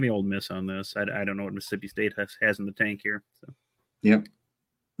 go ahead and give me Ole Miss on this. I don't know what Mississippi State has in the tank here. So. Yep.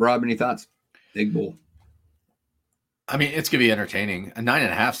 Rob, any thoughts? Egg Bowl. I mean, it's gonna be entertaining. A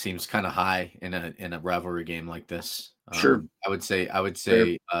 9.5 seems kind of high in a rivalry game like this. Sure. I would say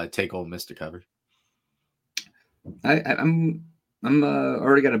take Ole Miss to cover. I'm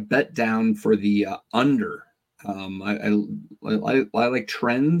already got a bet down for the under. I like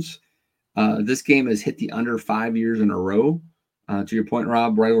trends. This game has hit the under 5 years in a row. To your point,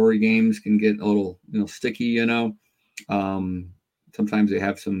 Rob, rivalry games can get a little sticky. Sometimes they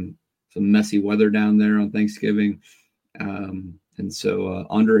have some messy weather down there on Thanksgiving. And so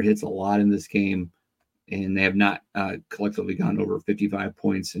under hits a lot in this game, and they have not collectively gone over 55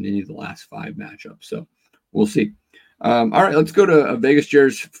 points in any of the last 5 matchups. So we'll see. All right, let's go to Vegas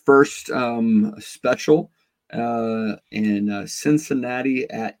Jared's first special in Cincinnati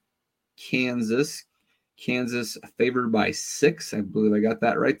at Kansas. Kansas favored by 6. I believe I got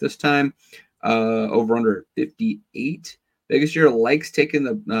that right this time. Over under at 58. Vegas Jared likes taking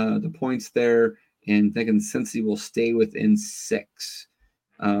the points there and thinking Cincy will stay within 6.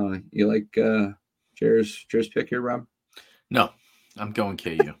 You like Jared's pick here, Rob? No, I'm going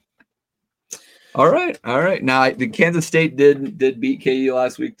KU. All right. Now, the Kansas State did beat KU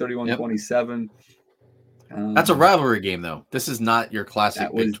last week, 31-27. That's a rivalry game, though. This is not your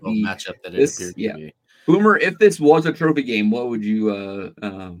classic Big 12 matchup that it appeared to be. Boomer, if this was a trophy game, what would you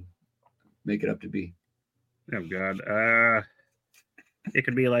make it up to be? Oh, God. It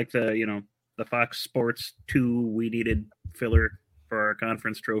could be like the Fox Sports 2 we needed filler for our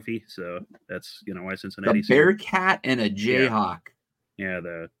conference trophy. So that's, why Cincinnati's a Bearcat and a Jayhawk. Yeah,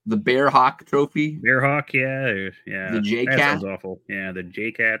 the Bear Hawk Trophy. Bear Hawk, yeah. The J That Cat. sounds awful. Yeah, the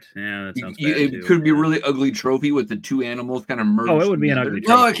J Cat. Yeah, that sounds bad It too. could be a really ugly trophy with the two animals kind of merged. Oh, it would be an together. ugly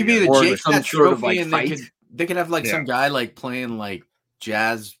No, trophy. it could be the Or J some Cat sort of, trophy, like, and fight. they could have like Yeah. some guy like playing like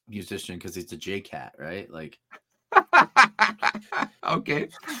jazz musician because he's a J Cat, right? Like, okay,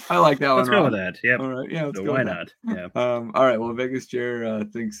 I like that Let's one. go Rob. with that. Yep. All right, yeah, let's So go. why with that. not? Yeah. All right. Well, Vegas Chair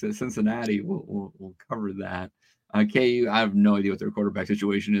thinks that Cincinnati. We'll cover that. KU, I have no idea what their quarterback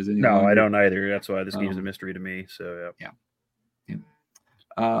situation is any No, longer. I don't either. That's why this game's a mystery to me. So yeah.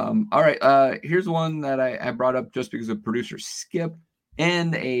 All right. Here's one that I brought up just because of producer Skip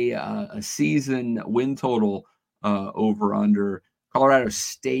and a season win total over under. Colorado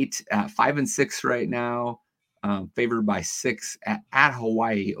State at 5-6 right now, favored by 6 at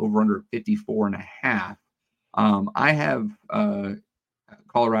Hawaii over under 54.5. I have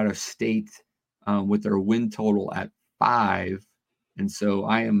Colorado State with their win total at 5, and so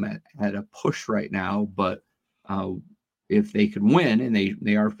I am at a push right now. But if they could win, and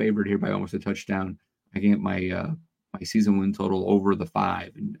they are favored here by almost a touchdown, I can get my season win total over the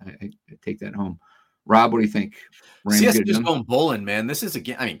 5, and I take that home. Rob, what do you think? CS just going bowling, man. This is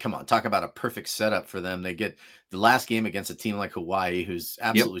I mean, come on, talk about a perfect setup for them. They get the last game against a team like Hawaii, who's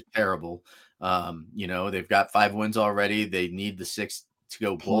absolutely terrible. They've got 5 wins already. They need the 6th to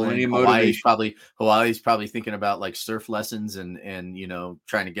go bowling. Hawaii's probably thinking about like surf lessons and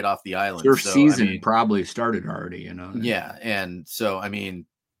trying to get off the island. Surf season probably started already, Yeah, and so I mean,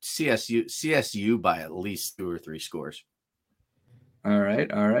 CSU by at least 2 or 3 scores. All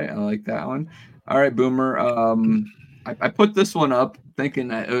right. I like that one. All right, Boomer. I put this one up thinking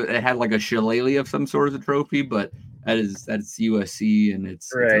that it had like a shillelagh of some sort of a trophy, but that's USC and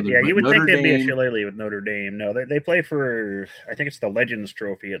it's right. Yeah, you would Notre think there'd be a Dame. shillelagh with Notre Dame. No, they play for, I think it's the Legends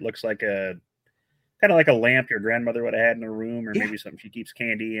Trophy. It looks like kind of like a lamp your grandmother would have had in her room, or maybe something she keeps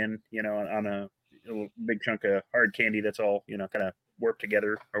candy in, on a big chunk of hard candy that's all kind of warped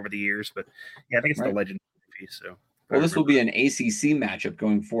together over the years. But yeah, I think it's the Legends Trophy. So. Well, this will be an ACC matchup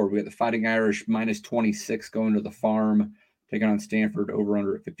going forward. We got the Fighting Irish minus 26 going to the Farm, taking on Stanford over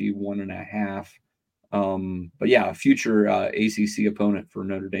under at 51.5. But yeah, a future ACC opponent for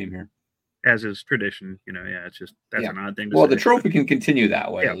Notre Dame here. As is tradition, it's just that's an odd thing to say. The trophy can continue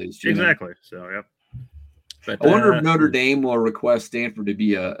that way, at least. Exactly. So, yep. But I wonder if Notre Dame will request Stanford to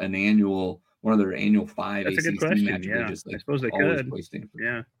be one of their annual 5 that's ACC a good question. matchups. Yeah, I suppose they could.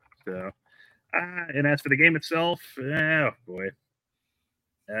 Yeah. So. And as for the game itself, oh boy,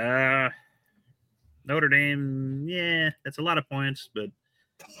 Notre Dame, that's a lot of points, but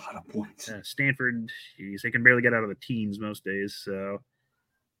a lot of points. Stanford, geez, they can barely get out of the teens most days. So,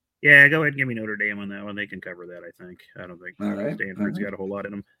 yeah, go ahead and give me Notre Dame on that one. They can cover that, I think. I don't think Stanford's got a whole lot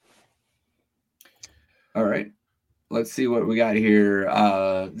in them. All right. Let's see what we got here.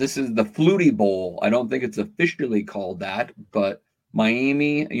 This is the Flutie Bowl. I don't think it's officially called that, but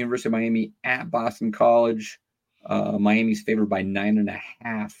University of Miami at Boston College. Miami's favored by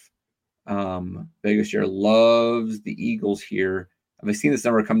 9.5. Vegas Chair loves the Eagles here. I've seen this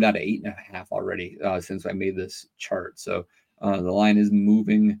number come down to 8.5 already since I made this chart. So the line is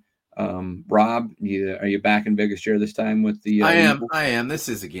moving. Rob, are you back in Vegas Chair this time with the? I am. This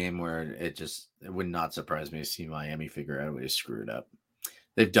is a game where it would not surprise me to see Miami figure out a way to screw it up.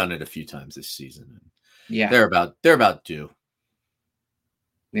 They've done it a few times this season. Yeah, they're about due.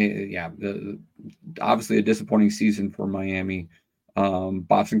 Yeah, obviously a disappointing season for Miami.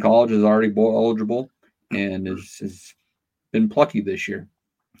 Boston College is already bowl eligible and has been plucky this year.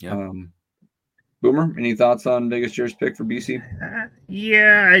 Yeah. Boomer, any thoughts on Vegas Chair's pick for BC?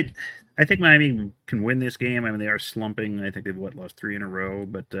 I think Miami can win this game. I mean, they are slumping. I think they've lost 3 in a row,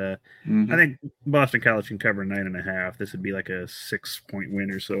 but I think Boston College can cover 9.5. This would be like a 6-point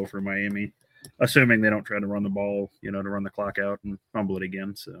win or so for Miami. Assuming they don't try to run the ball, to run the clock out and fumble it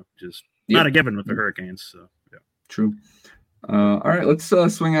again. So just not a given with the Hurricanes. So yeah, true. All right, let's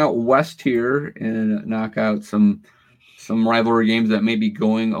swing out west here and knock out some rivalry games that may be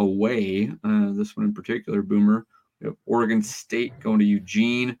going away. This one in particular, Boomer. We have Oregon State going to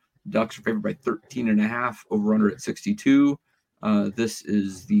Eugene. Ducks are favored by 13.5. Over under at 62. This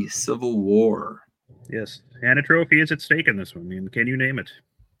is the Civil War. Yes, and a trophy is at stake in this one. I mean, can you name it?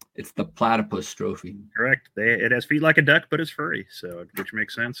 It's the Platypus Trophy. Correct. It has feet like a duck, but it's furry, so which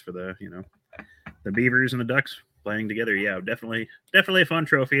makes sense for the the beavers and the ducks playing together. Yeah, definitely a fun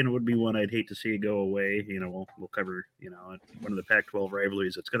trophy, and it would be one I'd hate to see go away. We'll cover one of the Pac-12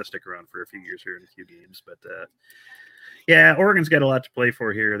 rivalries that's going to stick around for a few years here in a few games. But yeah, Oregon's got a lot to play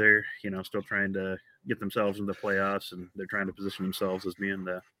for here. They're still trying to get themselves into the playoffs, and they're trying to position themselves as being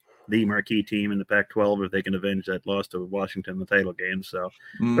the the marquee team in the Pac-12 if they can avenge that loss to Washington in the title game. So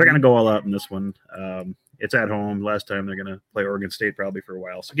Mhm. they're going to go all out in this one. It's at home. Last time they're going to play Oregon State probably for a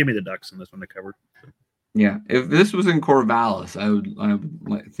while. So give me the Ducks in this one to cover. Yeah, if this was in Corvallis, I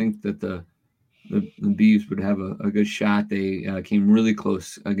would think that the Beavs would have a good shot. They came really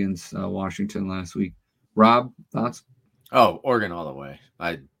close against Washington last week. Rob, thoughts? Oh, Oregon all the way.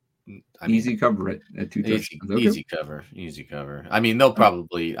 I mean, Easy cover at 2 touchdowns. Okay. Easy cover. I mean, they'll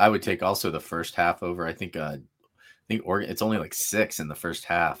probably. I would take also the first half over. I think Oregon. It's only like 6 in the first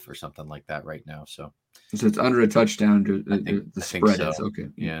half or something like that right now. So it's under a touchdown. The spread so. is okay.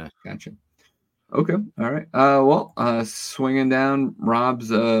 Yeah, gotcha. Okay, all right. Swinging down, Rob's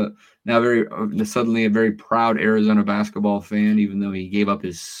now suddenly a very proud Arizona basketball fan, even though he gave up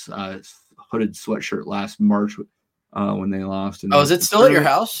his hooded sweatshirt last March when they lost. Oh, is it still at your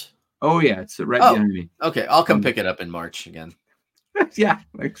house? Oh yeah, it's right behind me. Okay, I'll come pick it up in March again. Yeah,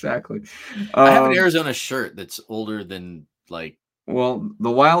 exactly. I have an Arizona shirt that's older than like. Well, the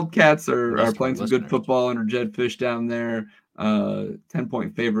Wildcats are playing some good football under Jed Fish down there.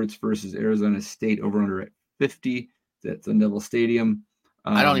 10-point favorites versus Arizona State over under at 50. That's in Neville Stadium.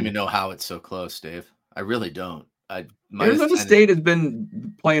 I don't even know how it's so close, Dave. I really don't. Arizona State has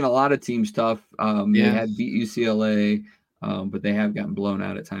been playing a lot of teams tough. They had beat UCLA. But they have gotten blown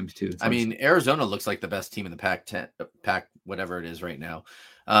out at times too. I mean, Arizona looks like the best team in the Pac-10, whatever it is right now.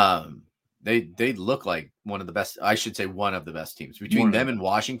 They look like one of the best. I should say one of the best teams between them and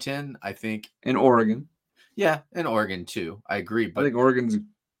Washington. I think, and Oregon. Yeah, and Oregon too. I agree. But I think Oregon's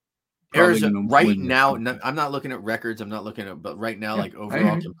Arizona right now. I'm not looking at records. I'm not looking at, but right now, like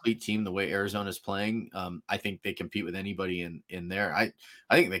overall complete team, the way Arizona's playing, I think they compete with anybody in there. I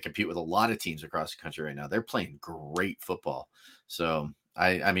think they compete with a lot of teams across the country right now. They're playing great football. So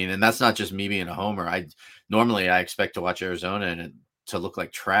I mean, and that's not just me being a homer. Normally I expect to watch Arizona and to look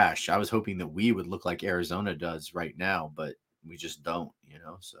like trash. I was hoping that we would look like Arizona does right now, but we just don't,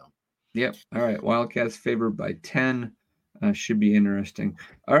 so. Yep. All right. Wildcats favored by 10. Should be interesting.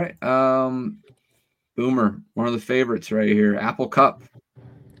 All right. Boomer, one of the favorites right here. Apple Cup.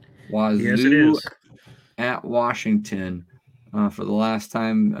 Wazoo yes, it is. At Washington for the last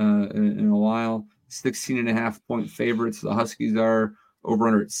time in a while. 16.5-point favorites. The Huskies are over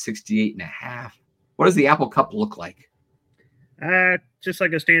under at 68.5. What does the Apple Cup look like? Just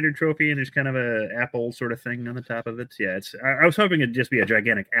like a standard trophy, and there's kind of a apple sort of thing on the top of it. Yeah, I was hoping it'd just be a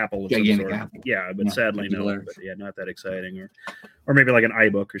gigantic apple of some sort. Apple. Yeah, but sadly no. But yeah, not that exciting, or maybe like an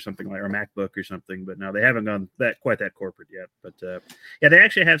iBook or something like, or a MacBook or something. But no, they haven't gone quite that corporate yet. But yeah, they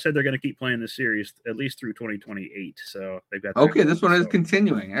actually have said they're going to keep playing this series at least through 2028. So they've got. Okay, this one is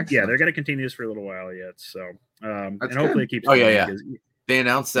continuing. Excellent. Yeah, they're going to continue this for a little while yet. So and hopefully it keeps. Oh yeah. They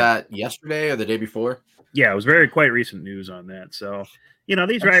announced that yesterday or the day before. Yeah, it was quite recent news on that. So,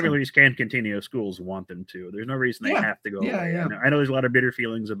 these rivalries can continue if schools want them to. There's no reason they have to go away. Yeah. I know there's a lot of bitter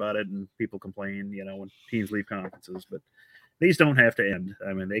feelings about it, and people complain, when teams leave conferences, but these don't have to end.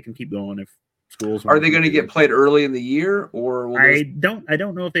 I mean, they can keep going if schools. Are they going to get played early in the year, or I don't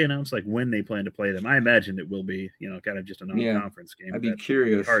know if they announced like when they plan to play them. I imagine it will be, kind of just a non-conference game. I'd be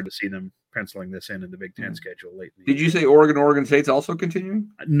curious. It's hard to see them penciling this in the Big Ten schedule late. Did you say Oregon State's also continuing?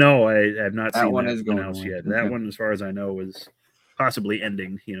 No, I have not seen one that is going announced yet. Okay. That one, as far as I know, is possibly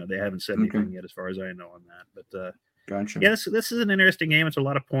ending. They haven't said anything yet, as far as I know on that. But gotcha. Yeah, this is an interesting game. It's a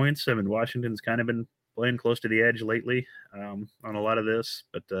lot of points. I mean, Washington's kind of been playing close to the edge lately on a lot of this,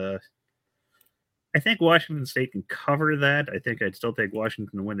 but I think Washington State can cover that. I think I'd still take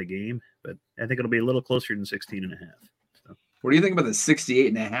Washington to win the game, but I think it'll be a little closer than 16.5. So. What do you think about the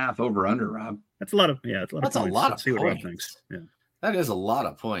 68.5 over under, Rob? That's a lot of points. A lot of see what points. Rob thinks. Yeah. That is a lot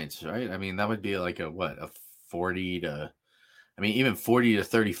of points, right? I mean, that would be like a 40 to, I mean, even 40 to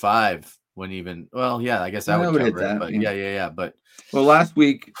 35 wouldn't even, well, yeah, I guess that would hit cover that. It, but yeah. But last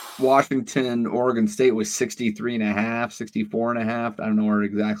week, Washington, Oregon State was 63.5, 64.5. I don't know where it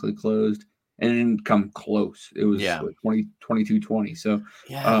exactly closed. And it didn't come close. It was 22-20. So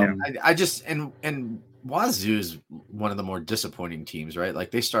I just and Wazoo is one of the more disappointing teams, right?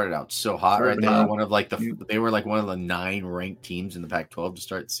 Like they started out so hot, right? They were one of the 9 ranked teams in the Pac-12 to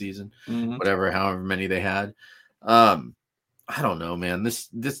start the season, however many they had. I don't know, man. This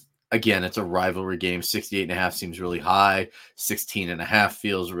again, it's a rivalry game. 68.5 seems really high. 16.5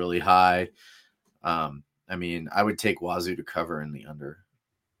 feels really high. I mean, I would take Wazoo to cover in the under.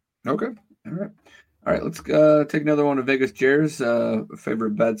 Okay. All right. Let's take another one of Vegas Jared's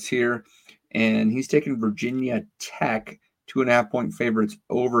favorite bets here. And he's taking Virginia Tech, 2.5-point favorites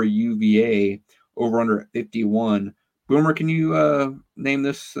over UVA, over under at 51. Boomer, can you name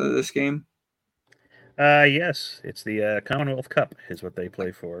this game? Yes, it's the Commonwealth Cup is what they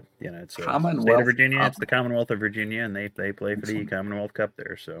play for. It's state of Virginia. Cup. It's the Commonwealth of Virginia, and they play for the Commonwealth Cup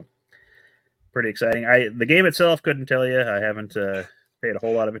there. So pretty exciting. The game itself couldn't tell you. I haven't paid a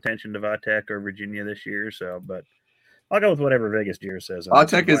whole lot of attention to Vatech or Virginia this year. So, but I'll go with whatever Vegas Gear says.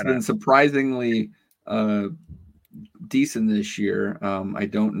 Vatech has been surprisingly decent this year. I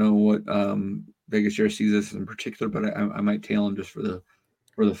don't know what Vegas Gear sees this in particular, but I might tail him just for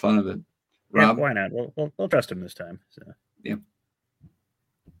the fun of it. Rob? Yeah, why not? We'll trust him this time. So.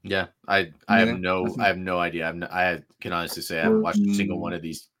 Yeah. I have no idea. I can honestly say I haven't watched a single one of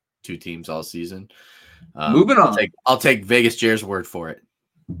these two teams all season. Moving on. I'll take Vegas Jair's word for it.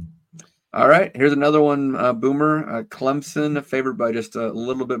 All right. Here's another one, Boomer. Clemson favored by just a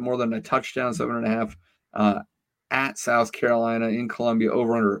little bit more than a touchdown, 7.5 at South Carolina in Columbia,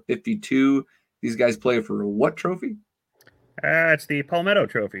 over under 52. These guys play for what trophy? It's the Palmetto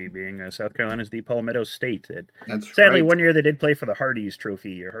Trophy, being South Carolina's the Palmetto State. That's sadly, right. 1 year they did play for the Hardee's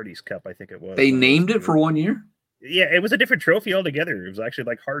Trophy or Hardee's Cup, I think it was. They named it for 1 year? Yeah, it was a different trophy altogether. It was actually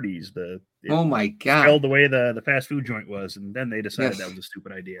like Hardee's. Oh my God! Spelled the way the fast food joint was, and then they decided that was a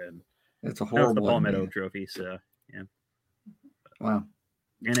stupid idea. And that's a horrible. The Palmetto Trophy. So yeah. Wow.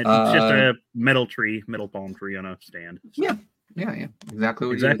 And it's just a metal palm tree on a stand. So. Yeah. Exactly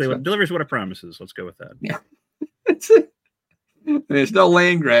what delivers what it promises. Let's go with that. Yeah. It's no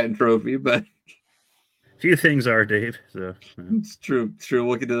land grant trophy, but few things are, Dave. So it's true.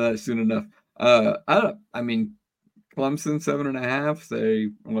 We'll get to that soon enough. I mean, Clemson 7.5. They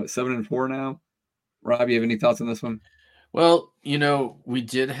 7-4 now. Rob, you have any thoughts on this one? Well, we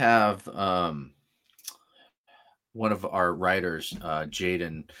did have one of our writers,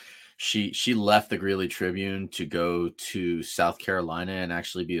 Jaden. She left the Greeley Tribune to go to South Carolina and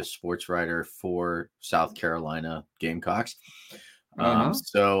actually be a sports writer for South Carolina Gamecocks.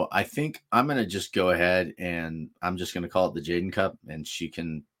 So I think I'm going to just go ahead and I'm just going to call it the Jaden Cup, and she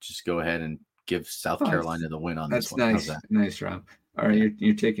can just go ahead and give South Carolina the win on this one. That's nice. Nice, Rob. All right,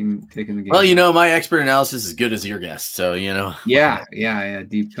 you're taking the game. Well, my expert analysis is as good as your guess, so Yeah,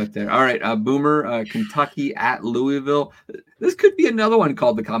 deep cut there. All right, Boomer, Kentucky at Louisville. This could be another one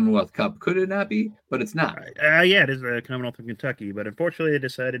called the Commonwealth Cup, could it not be? But it's not. Yeah, it is the Commonwealth of Kentucky, but unfortunately, they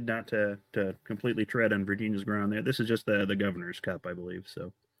decided not to completely tread on Virginia's ground there. This is just the Governor's Cup, I believe.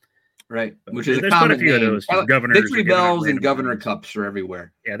 So. Right, but which is there's a common quite a few name. of those. Governors, Victory Bells and Governor Cups are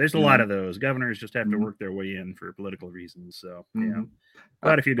everywhere. Yeah, there's a lot of those. Governors just have to work their way in for political reasons. So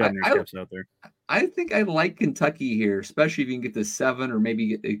quite a few Governor's Cups out there. I think I like Kentucky here, especially if you can get to 7 or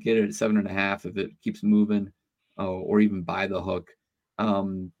maybe get it at 7.5 if it keeps moving, or even by the hook.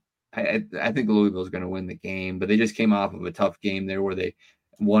 I think Louisville is going to win the game, but they just came off of a tough game there where they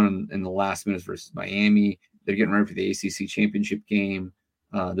won in the last minutes versus Miami. They're getting ready for the ACC championship game.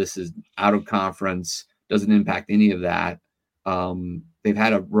 This is out of conference, doesn't impact any of that. They've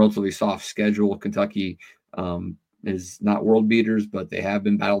had a relatively soft schedule. Kentucky is not world beaters, but they have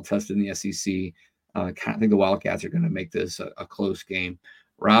been battle tested in the SEC. I think the Wildcats are going to make this a close game.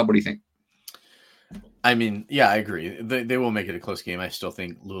 Rob, what do you think? I mean, yeah, I agree. They will make it a close game. I still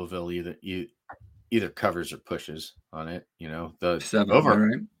think Louisville either covers or pushes on it. The 7 over,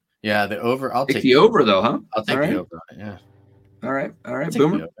 right? Yeah, the over. I'll take the over though, huh? I'll take the over on it. Yeah. All right.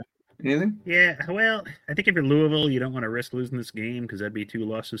 Boomer, anything? Yeah, well, I think if you're Louisville, you don't want to risk losing this game because that'd be 2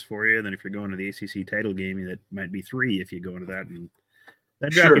 losses for you. Then if you're going to the ACC title game, that might be 3 if you go into that, and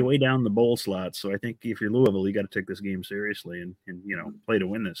that drop you way down the bowl slot. So I think if you're Louisville, you got to take this game seriously and play to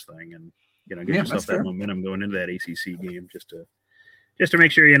win this thing, and get yourself that momentum going into that ACC game just to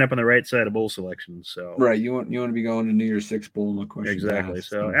make sure you end up on the right side of bowl selection. So right, you want to be going to New Year's Six bowl, no question. Exactly.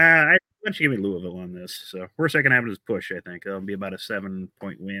 So why don't you give me Louisville on this? So worst I can have is push. I think it'll be about a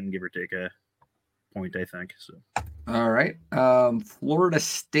 7-point win, give or take a point. I think so. All right, Florida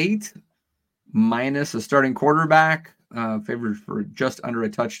State minus a starting quarterback, favored for just under a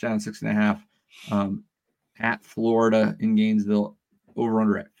touchdown, 6.5 at Florida in Gainesville, over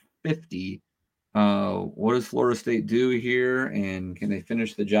under at 50. What does Florida State do here, and can they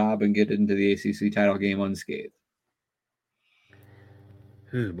finish the job and get into the ACC title game unscathed?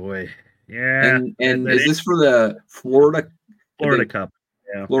 Oh boy, yeah. And is this for the Florida Cup?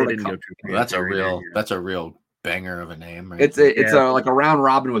 Yeah, Florida Cup. Well, that's a real banger of a name, right? It's like a round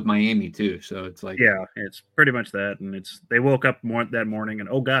robin with Miami too, so it's like it's pretty much that, and they woke up that morning and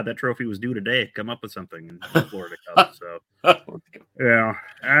oh god, that trophy was due today. Come up with something in the Florida Cup. So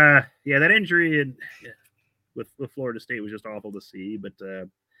that injury with Florida State was just awful to see, but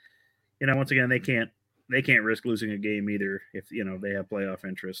once again they can't they can't risk losing a game either if they have playoff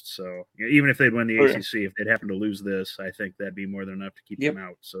interests. So even if they'd win the ACC, if they'd happen to lose this, I think that'd be more than enough to keep them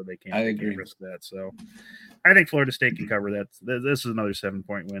out. So they can't risk that. So I think Florida State can cover that. This is another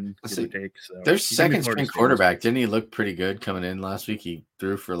 7-point win, give or take. So their second string quarterback, didn't he look pretty good coming in last week? He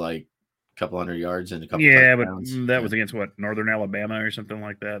threw for like a couple hundred yards and a couple touchdowns. But that was against what, Northern Alabama or something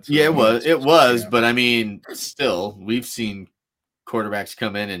like that. So it was. But I mean, still, we've seen quarterbacks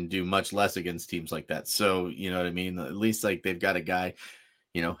come in and do much less against teams like that. So, you know what I mean? At least like they've got a guy,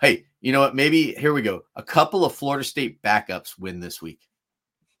 hey, you know what? Maybe here we go. A couple of Florida State backups win this week.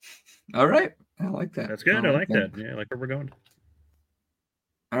 All right. I like that. That's good. I like that. Yeah, I like where we're going.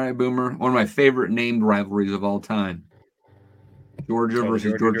 All right, Boomer. One of my favorite named rivalries of all time. Georgia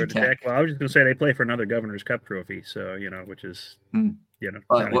versus Georgia Tech. Well, I was just going to say they play for another Governor's Cup trophy. So, which is,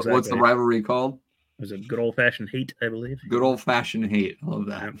 what's the rivalry called? Was it good old-fashioned hate, I believe? Good old-fashioned hate. I love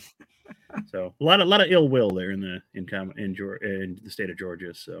that. So a lot of ill will there in the state of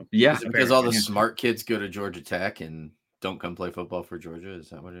Georgia. So yeah, because all the smart kids go to Georgia Tech and don't come play football for Georgia.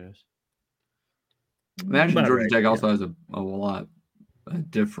 Is that what it is? Imagine Georgia Tech also has a lot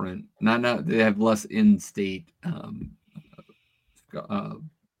different. Not they have less in-state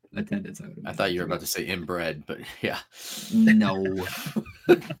attendance. I thought you were about to say inbred, but yeah, no,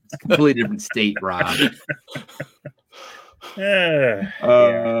 it's a completely different state, Rob.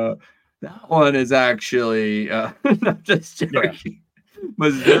 That one is actually not just joking. Yeah.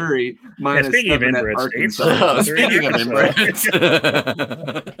 Missouri -7 at Arkansas. Speaking of inbreds,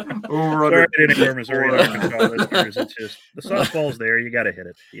 over under. Sorry, I didn't ignore Missouri and Arkansas listeners. It's just the softball's there. You got to hit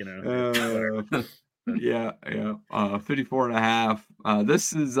it. Yeah. 54.5.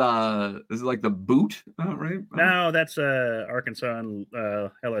 This is like the boot, right? No, that's Arkansas and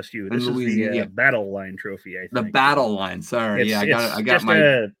LSU. This is the battle line trophy. I think the battle line. Sorry, I got my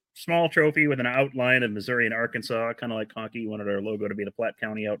a small trophy with an outline of Missouri and Arkansas, kind of like hockey. Wanted our logo to be the Platte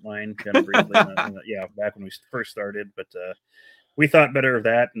County outline, kind of briefly. Back when we first started, but we thought better of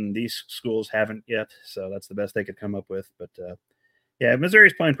that, and these schools haven't yet. So that's the best they could come up with, but. Yeah,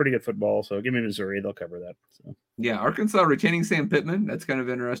 Missouri's playing pretty good football, so give me Missouri. They'll cover that. So. Yeah, Arkansas retaining Sam Pittman. That's kind of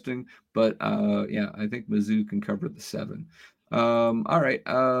interesting. But, I think Mizzou can cover the 7. All right.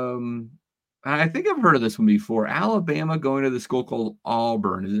 I think I've heard of this one before. Alabama going to the school called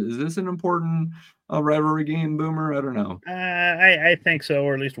Auburn. Is this an important rivalry game, Boomer? I don't know. I think so,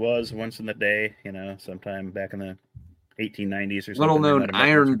 or at least was once in the day, sometime back in the 1890s or something. Little-known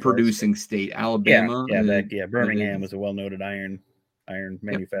iron-producing state, Alabama. Birmingham was a well-noted iron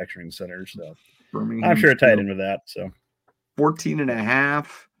manufacturing center, so I'm sure it tied in with that. So 14.5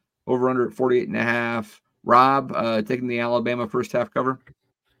 over under at 48.5. Rob, taking the Alabama first half cover.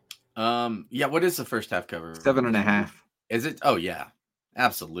 What is the first half cover? 7.5. Is it? Oh yeah,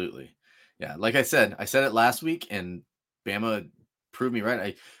 absolutely. Yeah, like I said it last week, and Bama proved me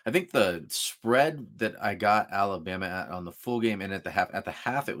right. I think the spread that I got Alabama at on the full game and at the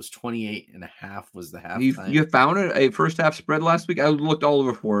half it was 28.5 was the half. You found a first half spread last week? I looked all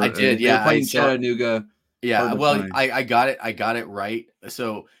over for it. I did. Yeah. Playing Chattanooga. Yeah. Well, I got it right.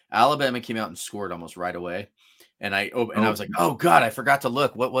 So Alabama came out and scored almost right away. And I was like, oh God, I forgot to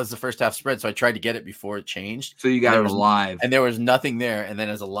look. What was the first half spread? So I tried to get it before it changed. So you got it live. And there was nothing there. And then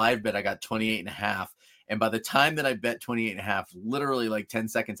as a live bet, I got 28.5. And by the time that I bet 28.5, literally like 10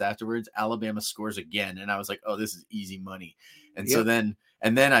 seconds afterwards, Alabama scores again. And I was like, oh, this is easy money. And so then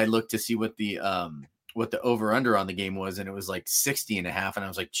I looked to see what the over under on the game was. And it was like 60.5. And I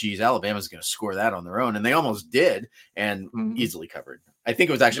was like, geez, Alabama's going to score that on their own. And they almost did and easily covered. I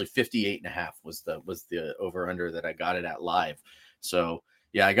think it was actually 58.5 was the over under that I got it at live. So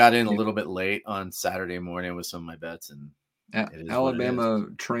yeah, I got in a little bit late on Saturday morning with some of my bets, and Alabama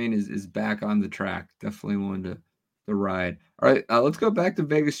train is back on the track. Definitely one to ride. All right, let's go back to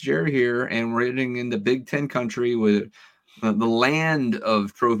Vegas Jerry here, and we're heading into Big Ten country with the land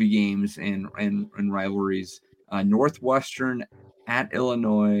of trophy games and rivalries. Northwestern at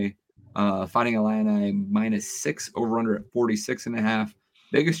Illinois, Fighting Illini -6 over under at 46.5.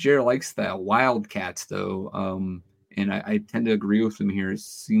 Vegas Jerry likes the Wildcats though, and I tend to agree with him here. It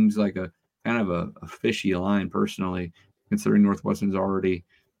seems like a kind of a fishy line personally, considering Northwestern's already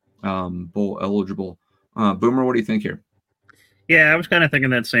bowl eligible. Boomer, what do you think here? Yeah, I was kind of thinking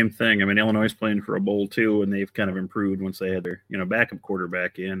that same thing. I mean, Illinois is playing for a bowl too, and they've kind of improved once they had their backup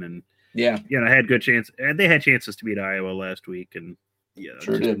quarterback in, and had good chance. And they had chances to beat Iowa last week, and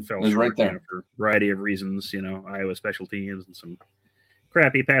sure did. It was right there for a variety of reasons. Iowa special teams and some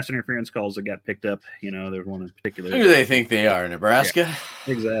crappy pass interference calls that got picked up. There's one in particular. Who do they think they are, Nebraska?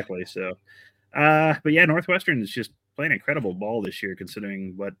 Yeah, exactly. So, but yeah, Northwestern is just playing incredible ball this year,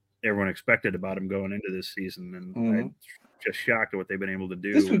 considering what everyone expected about them going into this season, and I'm just shocked at what they've been able to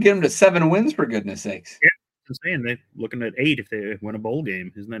do. This would get them to 7 wins, for goodness sakes. Yeah, it's insane. They're looking at 8 if they win a bowl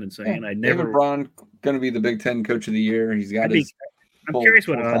game. Isn't that insane? Yeah. David Braun going to be the Big Ten Coach of the Year. He's got I'm curious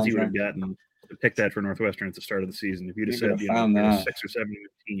what odds he would have gotten to pick that for Northwestern at the start of the season. If you'd have said, a 6 or 7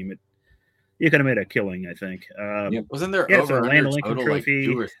 team, you could have made a killing, I think. Wasn't there over a Land Lincoln Trophy,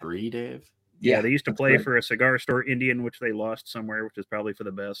 like 2 or 3, Dave? Yeah, they used to play for a Cigar Store Indian, which they lost somewhere, which is probably for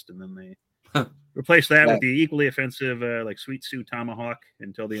the best, and then they replaced that with the equally offensive like Sweet Sue Tomahawk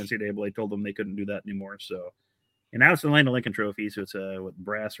until the NCAA told them they couldn't do that anymore. So, and now it's the Land Lincoln Trophy, so it's a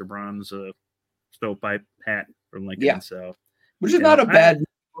brass or bronze stovepipe hat from Lincoln. Yeah. So, which is not a bad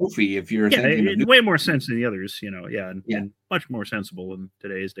trophy if you're thinking way more sense than the others, and much more sensible in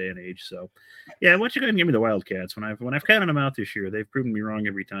today's day and age. So, why don't you go ahead and give me the Wildcats? When I've counted them out this year, they've proven me wrong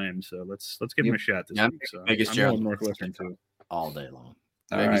every time. So let's give them a shot this week. So Vegas I'm going Northwestern too, all day long.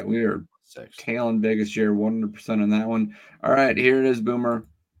 All right, we are tailing Vegas Jared 100% on that one. All right, here it is, Boomer.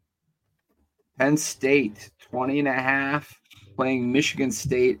 Penn State 20.5 playing Michigan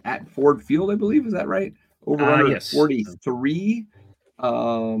State at Ford Field, I believe. Is that right? Over under 43.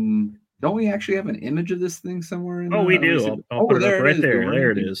 Don't we actually have an image of this thing somewhere? We do. I'll put it up right there.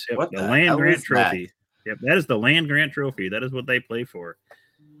 There it is. Yep, what the Land Grant Trophy. Yep, that is the Land Grant Trophy. That is what they play for.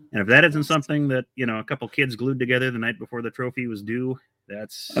 And if that isn't something that a couple kids glued together the night before the trophy was due,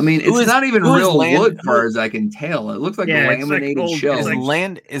 that's. I mean, it's not even real wood, as far as I can tell. It looks like a laminated shell.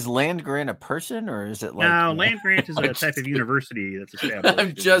 Is Land Grant a person, or is it like? No, Land Grant is a type of university that's established.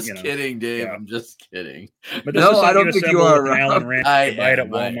 I'm just kidding, Dave. Yeah. I'm just kidding. But no, I don't think you are. Allen Ranch, you buy it at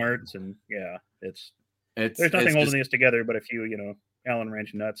Walmart's, and it's there's nothing holding this together but a few, Allen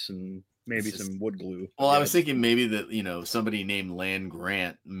Ranch nuts and maybe some wood glue. Well, I was thinking maybe that somebody named Land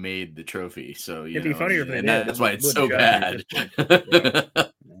Grant made the trophy, so it'd be funnier if they did. That's why it's so bad.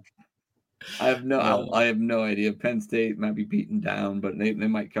 I have no idea. Penn State might be beaten down, but they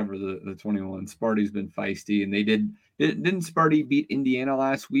might cover the 21. Sparty's been feisty, and didn't Sparty beat Indiana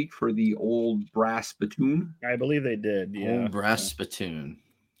last week for the old brass spittoon? I believe they did. Yeah, old brass spittoon.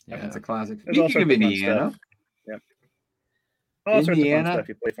 Yeah, that's a classic. Speaking of Indiana. All sorts of fun stuff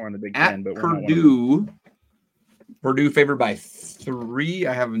you play for in the Big Ten, but Purdue favored by 3.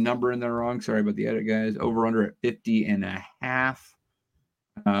 I have a number in there wrong. Sorry about the edit, guys. Over under at 50.5.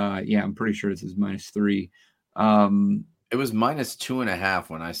 I'm pretty sure this is -3. It was -2.5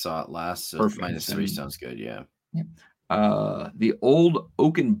 when I saw it last. So -3 sounds good. Yeah. The Old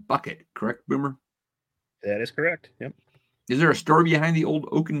Oaken Bucket, correct, Boomer? That is correct. Yep. Is there a story behind the Old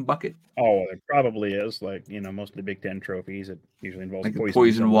Oaken Bucket? Oh, there probably is. Like, most of the Big Ten trophies, it usually involves like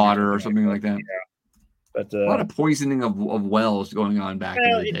poison water or something like that. Yeah. But a lot of poisoning of wells going on back in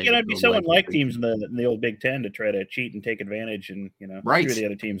the day. It'd be so unlike teams in the old Big Ten to try to cheat and take advantage and, screw the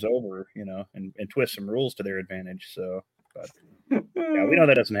other teams over, and twist some rules to their advantage. So, but we know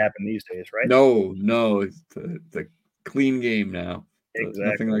that doesn't happen these days, right? No, it's a clean game now. Exactly.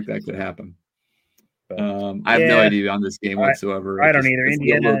 Nothing like that could happen. I have no idea on this game whatsoever. I don't either.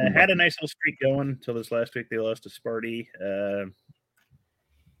 Indiana had a nice little streak going until this last week. They lost to Sparty.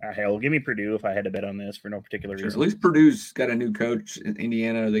 Hell, give me Purdue if I had to bet on this for no particular reason. At least Purdue's got a new coach in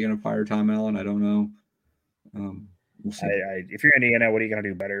Indiana. Are they going to fire Tom Allen? I don't know. We'll see. If you're Indiana, what are you going to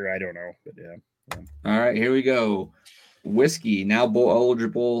do better? I don't know. But yeah. All right, here we go. Whiskey, now bowl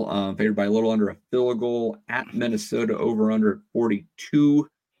eligible, favored by a little under a field goal at Minnesota, over under 42.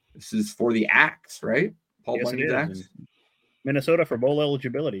 This is for the Axe, right? Paul Bunyan's Axe. Minnesota for bowl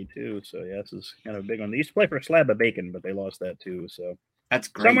eligibility, too. So, this is kind of a big one. They used to play for a slab of bacon, but they lost that, too. So, that's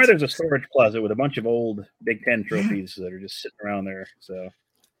great. Somewhere there's a storage closet with a bunch of old Big Ten trophies that are just sitting around there. So,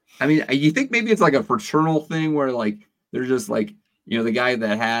 I mean, you think maybe it's like a fraternal thing where, like, they're just like, the guy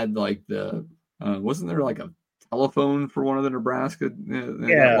that had, like, wasn't there like a telephone for one of the Nebraska?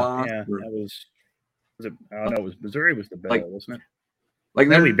 That was it? I don't know. It was Missouri was the bell, wasn't it? Like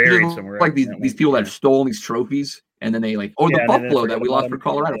they're buried somewhere. Like these people that have stolen these trophies, and then they the Buffalo that we lost for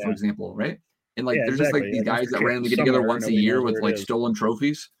Colorado, for example, right? And there's just like these guys that randomly get together once a year with like stolen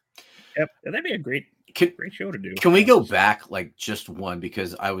trophies. Yep, that'd be a great show to do. Can we go back like just one,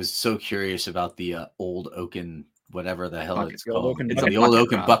 because I was so curious about the Old Oaken, whatever the hell it's called. It's the Old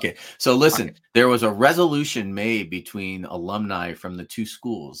Oaken Bucket. So listen, there was a resolution made between alumni from the two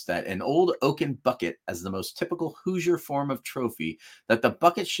schools that an Old Oaken Bucket, as the most typical Hoosier form of trophy, that the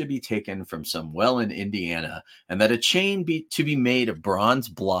bucket should be taken from some well in Indiana, and that a chain be made of bronze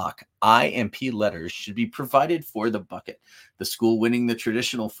block I and P letters should be provided for the bucket. The school winning the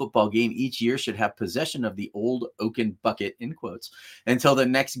traditional football game each year should have possession of the old oaken bucket, in quotes, until the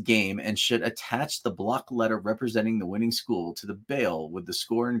next game and should attach the block letter representing the winning school to the bail with the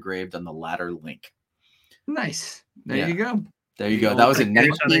score engraved on the latter link. Nice. There you go. There you go. That was in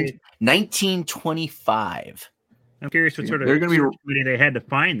 1925. I'm curious what sort of community they had to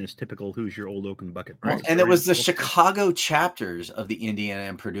find this typical "Who's Your Old Oaken Bucket?" Right? And it was the Chicago chapters of the Indiana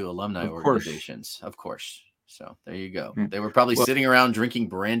and Purdue alumni organizations, of course. So there you go. They were probably sitting around drinking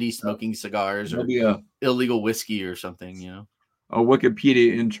brandy, smoking cigars, or illegal whiskey or something, you know. A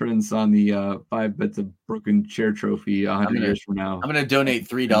Wikipedia entrance on the 5 bits of broken chair trophy 100 years from now. I'm going to donate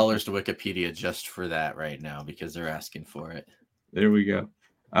 $3 to Wikipedia just for that right now because they're asking for it. There we go.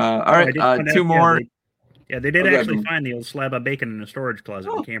 All right, two more. They did actually find the old slab of bacon in a storage closet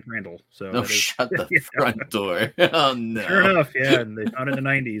in Camp Randall. So shut the front door. Oh no! Sure enough, and they found it in the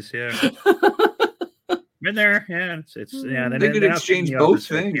 '90s. Yeah, been there. Yeah, it's They could exchange both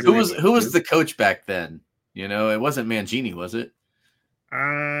things. Who was the coach back then? You know, it wasn't Mangini, was it?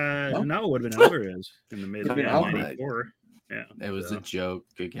 No, it would have been Alvarez in the mid '94. Yeah, it was a joke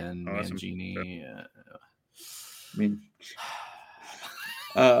again. Awesome. Mangini. I mean.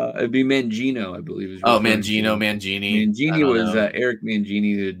 It'd be Mangino, I believe. Mangini. Mangini was Eric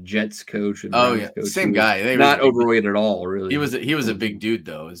Mangini, the Jets coach. And coach. Same guy. Not overweight at all, really. He was a big dude,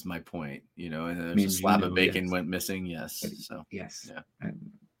 though. Is my point. You know, and a slab of bacon went missing. Yes. So yes. Yeah.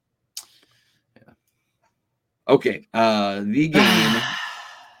 Okay. The game,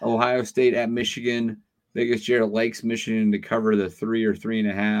 Ohio State at Michigan. Vegas Jared likes Michigan to cover the 3 or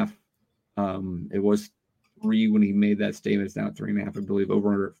 3.5. It was 3 when he made that statement. It's now at 3.5, I believe,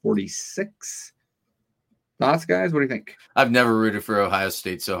 over under 46. Thoughts, guys? What do you think? I've never rooted for Ohio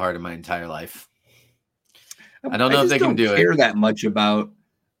State so hard in my entire life. I don't know if they can do it. I don't care that much about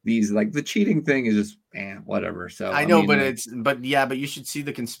these. Like the cheating thing is just whatever. So I know, but you should see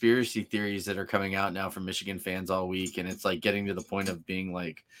the conspiracy theories that are coming out now from Michigan fans all week, and it's like getting to the point of being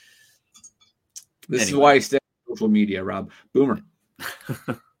like, this is why I stay on social media, Rob. Boomer.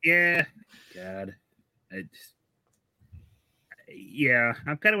 Yeah, God. I'm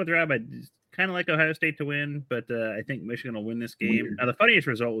kind of with Rob. I kind of like Ohio State to win, but I think Michigan will win this game. Weird. Now, the funniest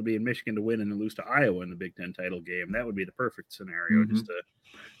result would be in Michigan to win and then lose to Iowa in the Big Ten title game. That would be the perfect scenario. Mm-hmm.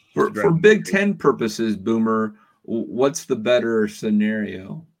 For Big Ten purposes, Boomer, what's the better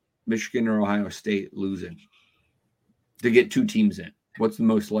scenario? Michigan or Ohio State losing to get 2 teams in? What's the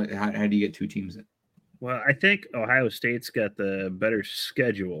most likely? How do you get 2 teams in? Well, I think Ohio State's got the better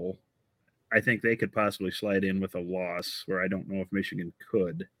schedule. I think they could possibly slide in with a loss where I don't know if Michigan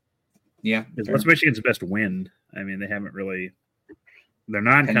could. Yeah. What's Michigan's best win? I mean, they haven't really – their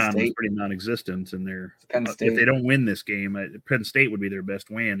non-con is pretty non-existent, and if they don't win this game, Penn State would be their best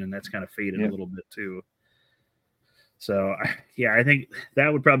win, and that's kind of faded a little bit too. So, I think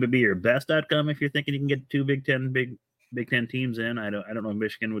that would probably be your best outcome if you're thinking you can get 2 Big Ten teams in. I don't know if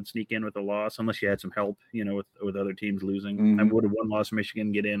Michigan would sneak in with a loss unless you had some help, with other teams losing. Mm-hmm. I would have one-loss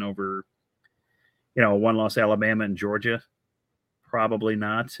Michigan get in over – a one-loss Alabama and Georgia, probably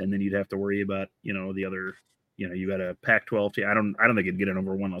not. And then you'd have to worry about, the other, you got a Pac-12 team. I don't think it'd get it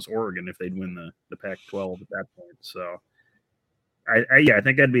over one-loss Oregon if they'd win the Pac-12 at that point. So, I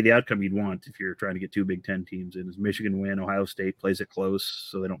think that'd be the outcome you'd want if you're trying to get 2 Big Ten teams in. Is Michigan win, Ohio State plays it close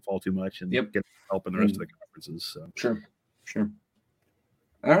so they don't fall too much and get help in the rest of the conferences. So. Sure.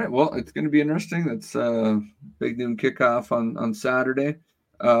 All right. Well, it's going to be interesting. That's big noon kickoff on Saturday.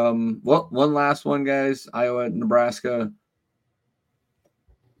 One last one, guys. Iowa at Nebraska.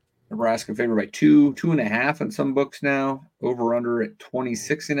 Nebraska favored by 2.5 in some books now. Over under at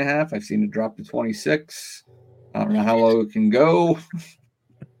 26.5. I've seen it drop to 26. I don't know how low it can go.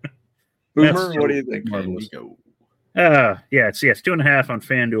 Boomer, what do you think? It's 2.5 on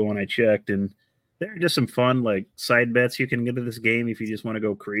FanDuel when I checked, and there are just some fun side bets you can get to this game if you just want to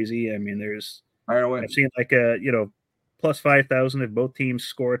go crazy. I mean, I've seen plus 5,000 if both teams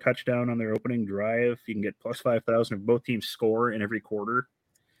score a touchdown on their opening drive. You can get plus 5,000 if both teams score in every quarter.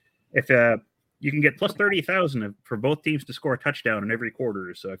 If you can get plus 30,000 for both teams to score a touchdown in every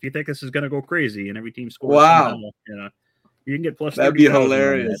quarter. So if you think this is going to go crazy and every team scores, you can get plus. That'd be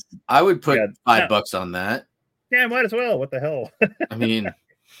hilarious. I would put $5 on that. Yeah, might as well. What the hell? I mean,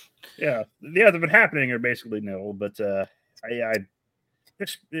 the odds of it happening are basically nil. But the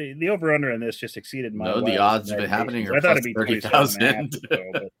over under on this just exceeded my. No, the odds of it happening are plus 30,000.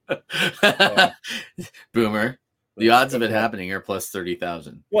 Boomer. The odds of it happening are plus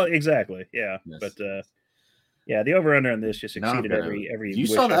 30,000. Well, exactly. Yeah, yes. But the over under on this just exceeded every. You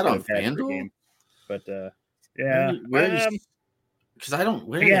saw that on FanDuel, but because I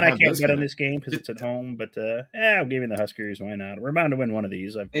don't. Again, I can't bet on this game because it's at home, but I'll give you the Huskers. Why not? We're bound to win one of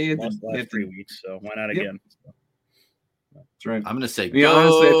these. I've lost the last 3 weeks, so why not again? So. That's right. I'm going to say,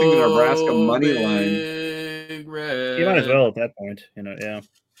 honestly, I think the Nebraska money line. You might as well at that point, yeah.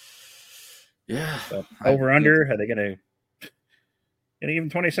 Yeah. So, over under, are they going to even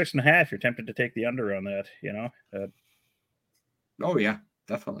 26.5? You're tempted to take the under on that, Oh yeah,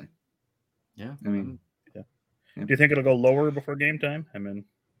 definitely. Yeah. I mean, yeah. Do you think it'll go lower before game time? I mean,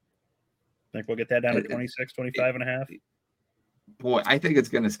 think we'll get that down to 26, 25.5? Boy, I think it's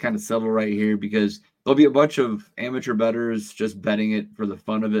going to kind of settle right here because there'll be a bunch of amateur bettors just betting it for the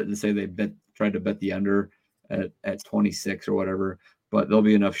fun of it and say they tried to bet the under at 26 or whatever, but there'll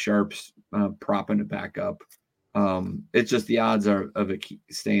be enough sharps propping it back up. It's just the odds of it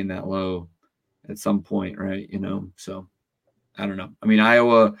staying that low at some point, right? So I don't know. I mean,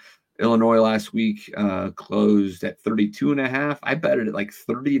 Illinois last week closed at 32.5. I bet it at like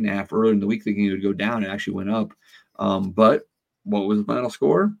 30.5 earlier in the week thinking it would go down. It actually went up. But what was the final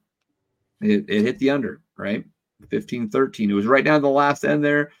score? It hit the under, right? 15-13. It was right down to the last end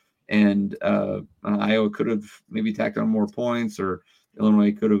there. And Iowa could have maybe tacked on more points, or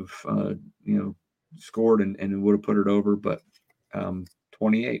Illinois could have, scored and it would have put it over, but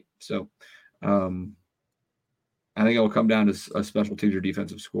 28. So I think it will come down to a special teams or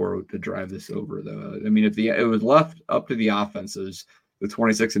defensive score to drive this over, though. I mean, if it was left up to the offenses, the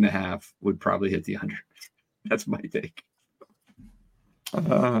 26.5 would probably hit the under. That's my take.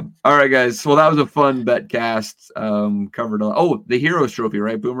 All right, guys. Well, that was a fun betcast. Covered the Heroes Trophy,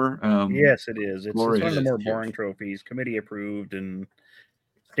 right, Boomer? Yes, it is. It's one of the more boring Trophy. trophies, committee approved and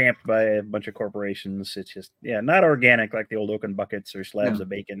stamped by a bunch of corporations. It's just, not organic like the old oaken buckets or slabs of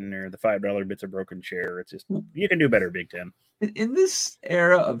bacon or the $5 bits of broken chair. It's just, you can do better, Big Ten. In this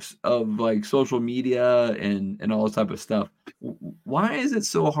era of like social media and all this type of stuff, why is it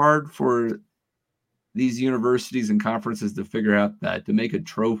so hard for these universities and conferences to figure out that to make a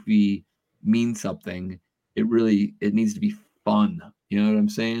trophy mean something, it needs to be fun? You know what I'm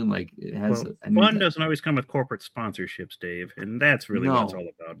saying? Like it has fun doesn't always come with corporate sponsorships, Dave, and that's really what it's all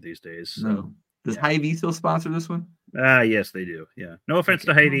about these days. So. No. Does Hy-Vee still sponsor this one? Yes, they do. Yeah. No offense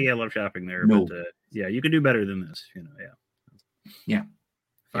to Hy-Vee. I love shopping there, but you can do better than this. Yeah.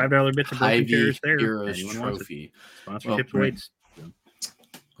 $5 bits of broken chairs there. Heroes Trophy. Sponsorships waits.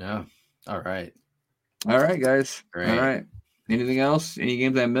 Yeah. All right. All right, guys. Great. All right. Anything else? Any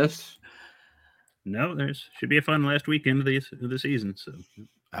games I missed? No, should be a fun last weekend of the season. So,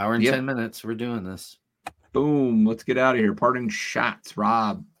 hour and 10 minutes. We're doing this. Boom. Let's get out of here. Parting shots.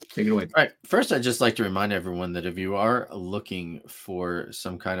 Rob, take it away. All right. First, I'd just like to remind everyone that if you are looking for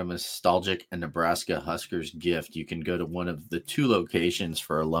some kind of nostalgic Nebraska Huskers gift, you can go to one of the 2 locations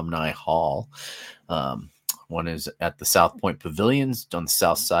for Alumni Hall. One is at the South Point Pavilions on the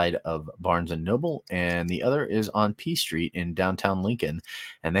south side of Barnes & Noble, and the other is on P Street in downtown Lincoln.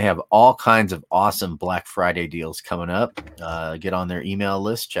 And they have all kinds of awesome Black Friday deals coming up. Get on their email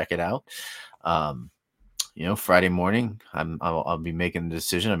list, check it out. Friday morning, I'll be making the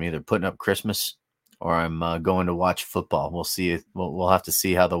decision. I'm either putting up Christmas or I'm going to watch football. We'll see. We'll have to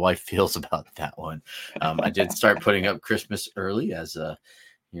see how the wife feels about that one. I did start putting up Christmas early as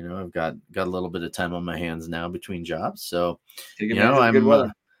I've got a little bit of time on my hands now between jobs. So, I'm good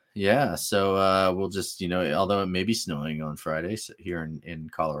weather. So we'll just, although it may be snowing on Friday here in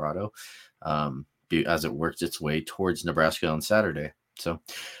Colorado, as it works its way towards Nebraska on Saturday. So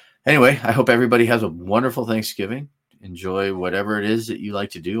anyway, I hope everybody has a wonderful Thanksgiving. Enjoy whatever it is that you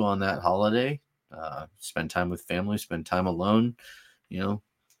like to do on that holiday. Spend time with family, spend time alone,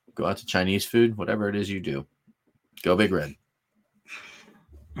 go out to Chinese food, whatever it is you do. Go Big Red.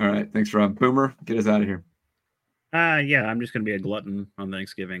 All right. Thanks, Rob. Boomer, get us out of here. I'm just going to be a glutton on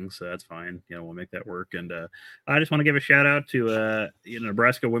Thanksgiving, so that's fine. We'll make that work. And I just want to give a shout out to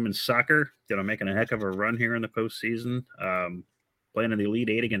Nebraska women's soccer. Making a heck of a run here in the postseason. Playing in the Elite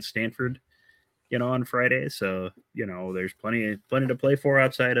Eight against Stanford, on Friday. So, there's plenty to play for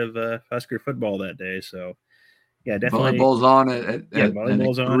outside of Husker football that day. So, yeah, definitely. Volleyball's on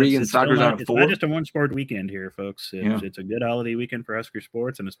volleyball's on. 3 and soccer's on at 4. It's not just a one-sport weekend here, folks. It's a good holiday weekend for Husker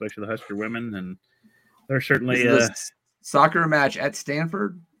sports, and especially the Husker women. And there's certainly soccer match at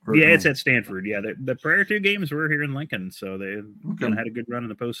Stanford. It's at Stanford. Yeah, the prior 2 games were here in Lincoln, so they had a good run in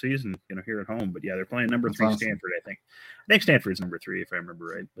the postseason, here at home. But they're playing number 3 Stanford. I think Stanford's number 3 if I remember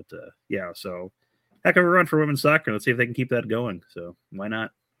right. But so heck of a run for women's soccer. Let's see if they can keep that going. So why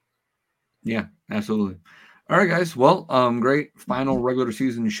not? Yeah, absolutely. All right, guys. Well, great final regular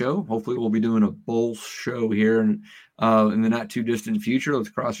season show. Hopefully we'll be doing a bowl show here in the not too distant future. Let's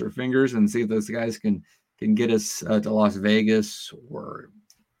cross our fingers and see if those guys can can get us to Las Vegas or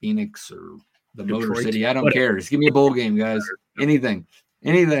Phoenix or the Motor Detroit, City. I don't whatever. care. Just give me a bowl game, guys. Anything.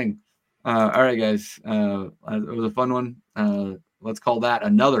 All right, guys. It was a fun one. Let's call that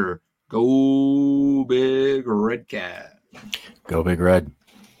another Go Big Red Cat. Go Big Red.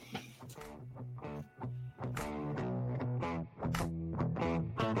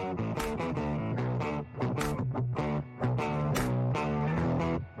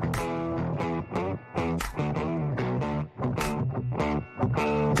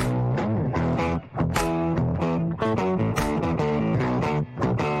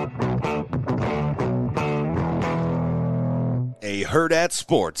 A Herd at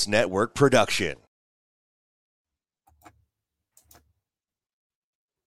Sports Network production.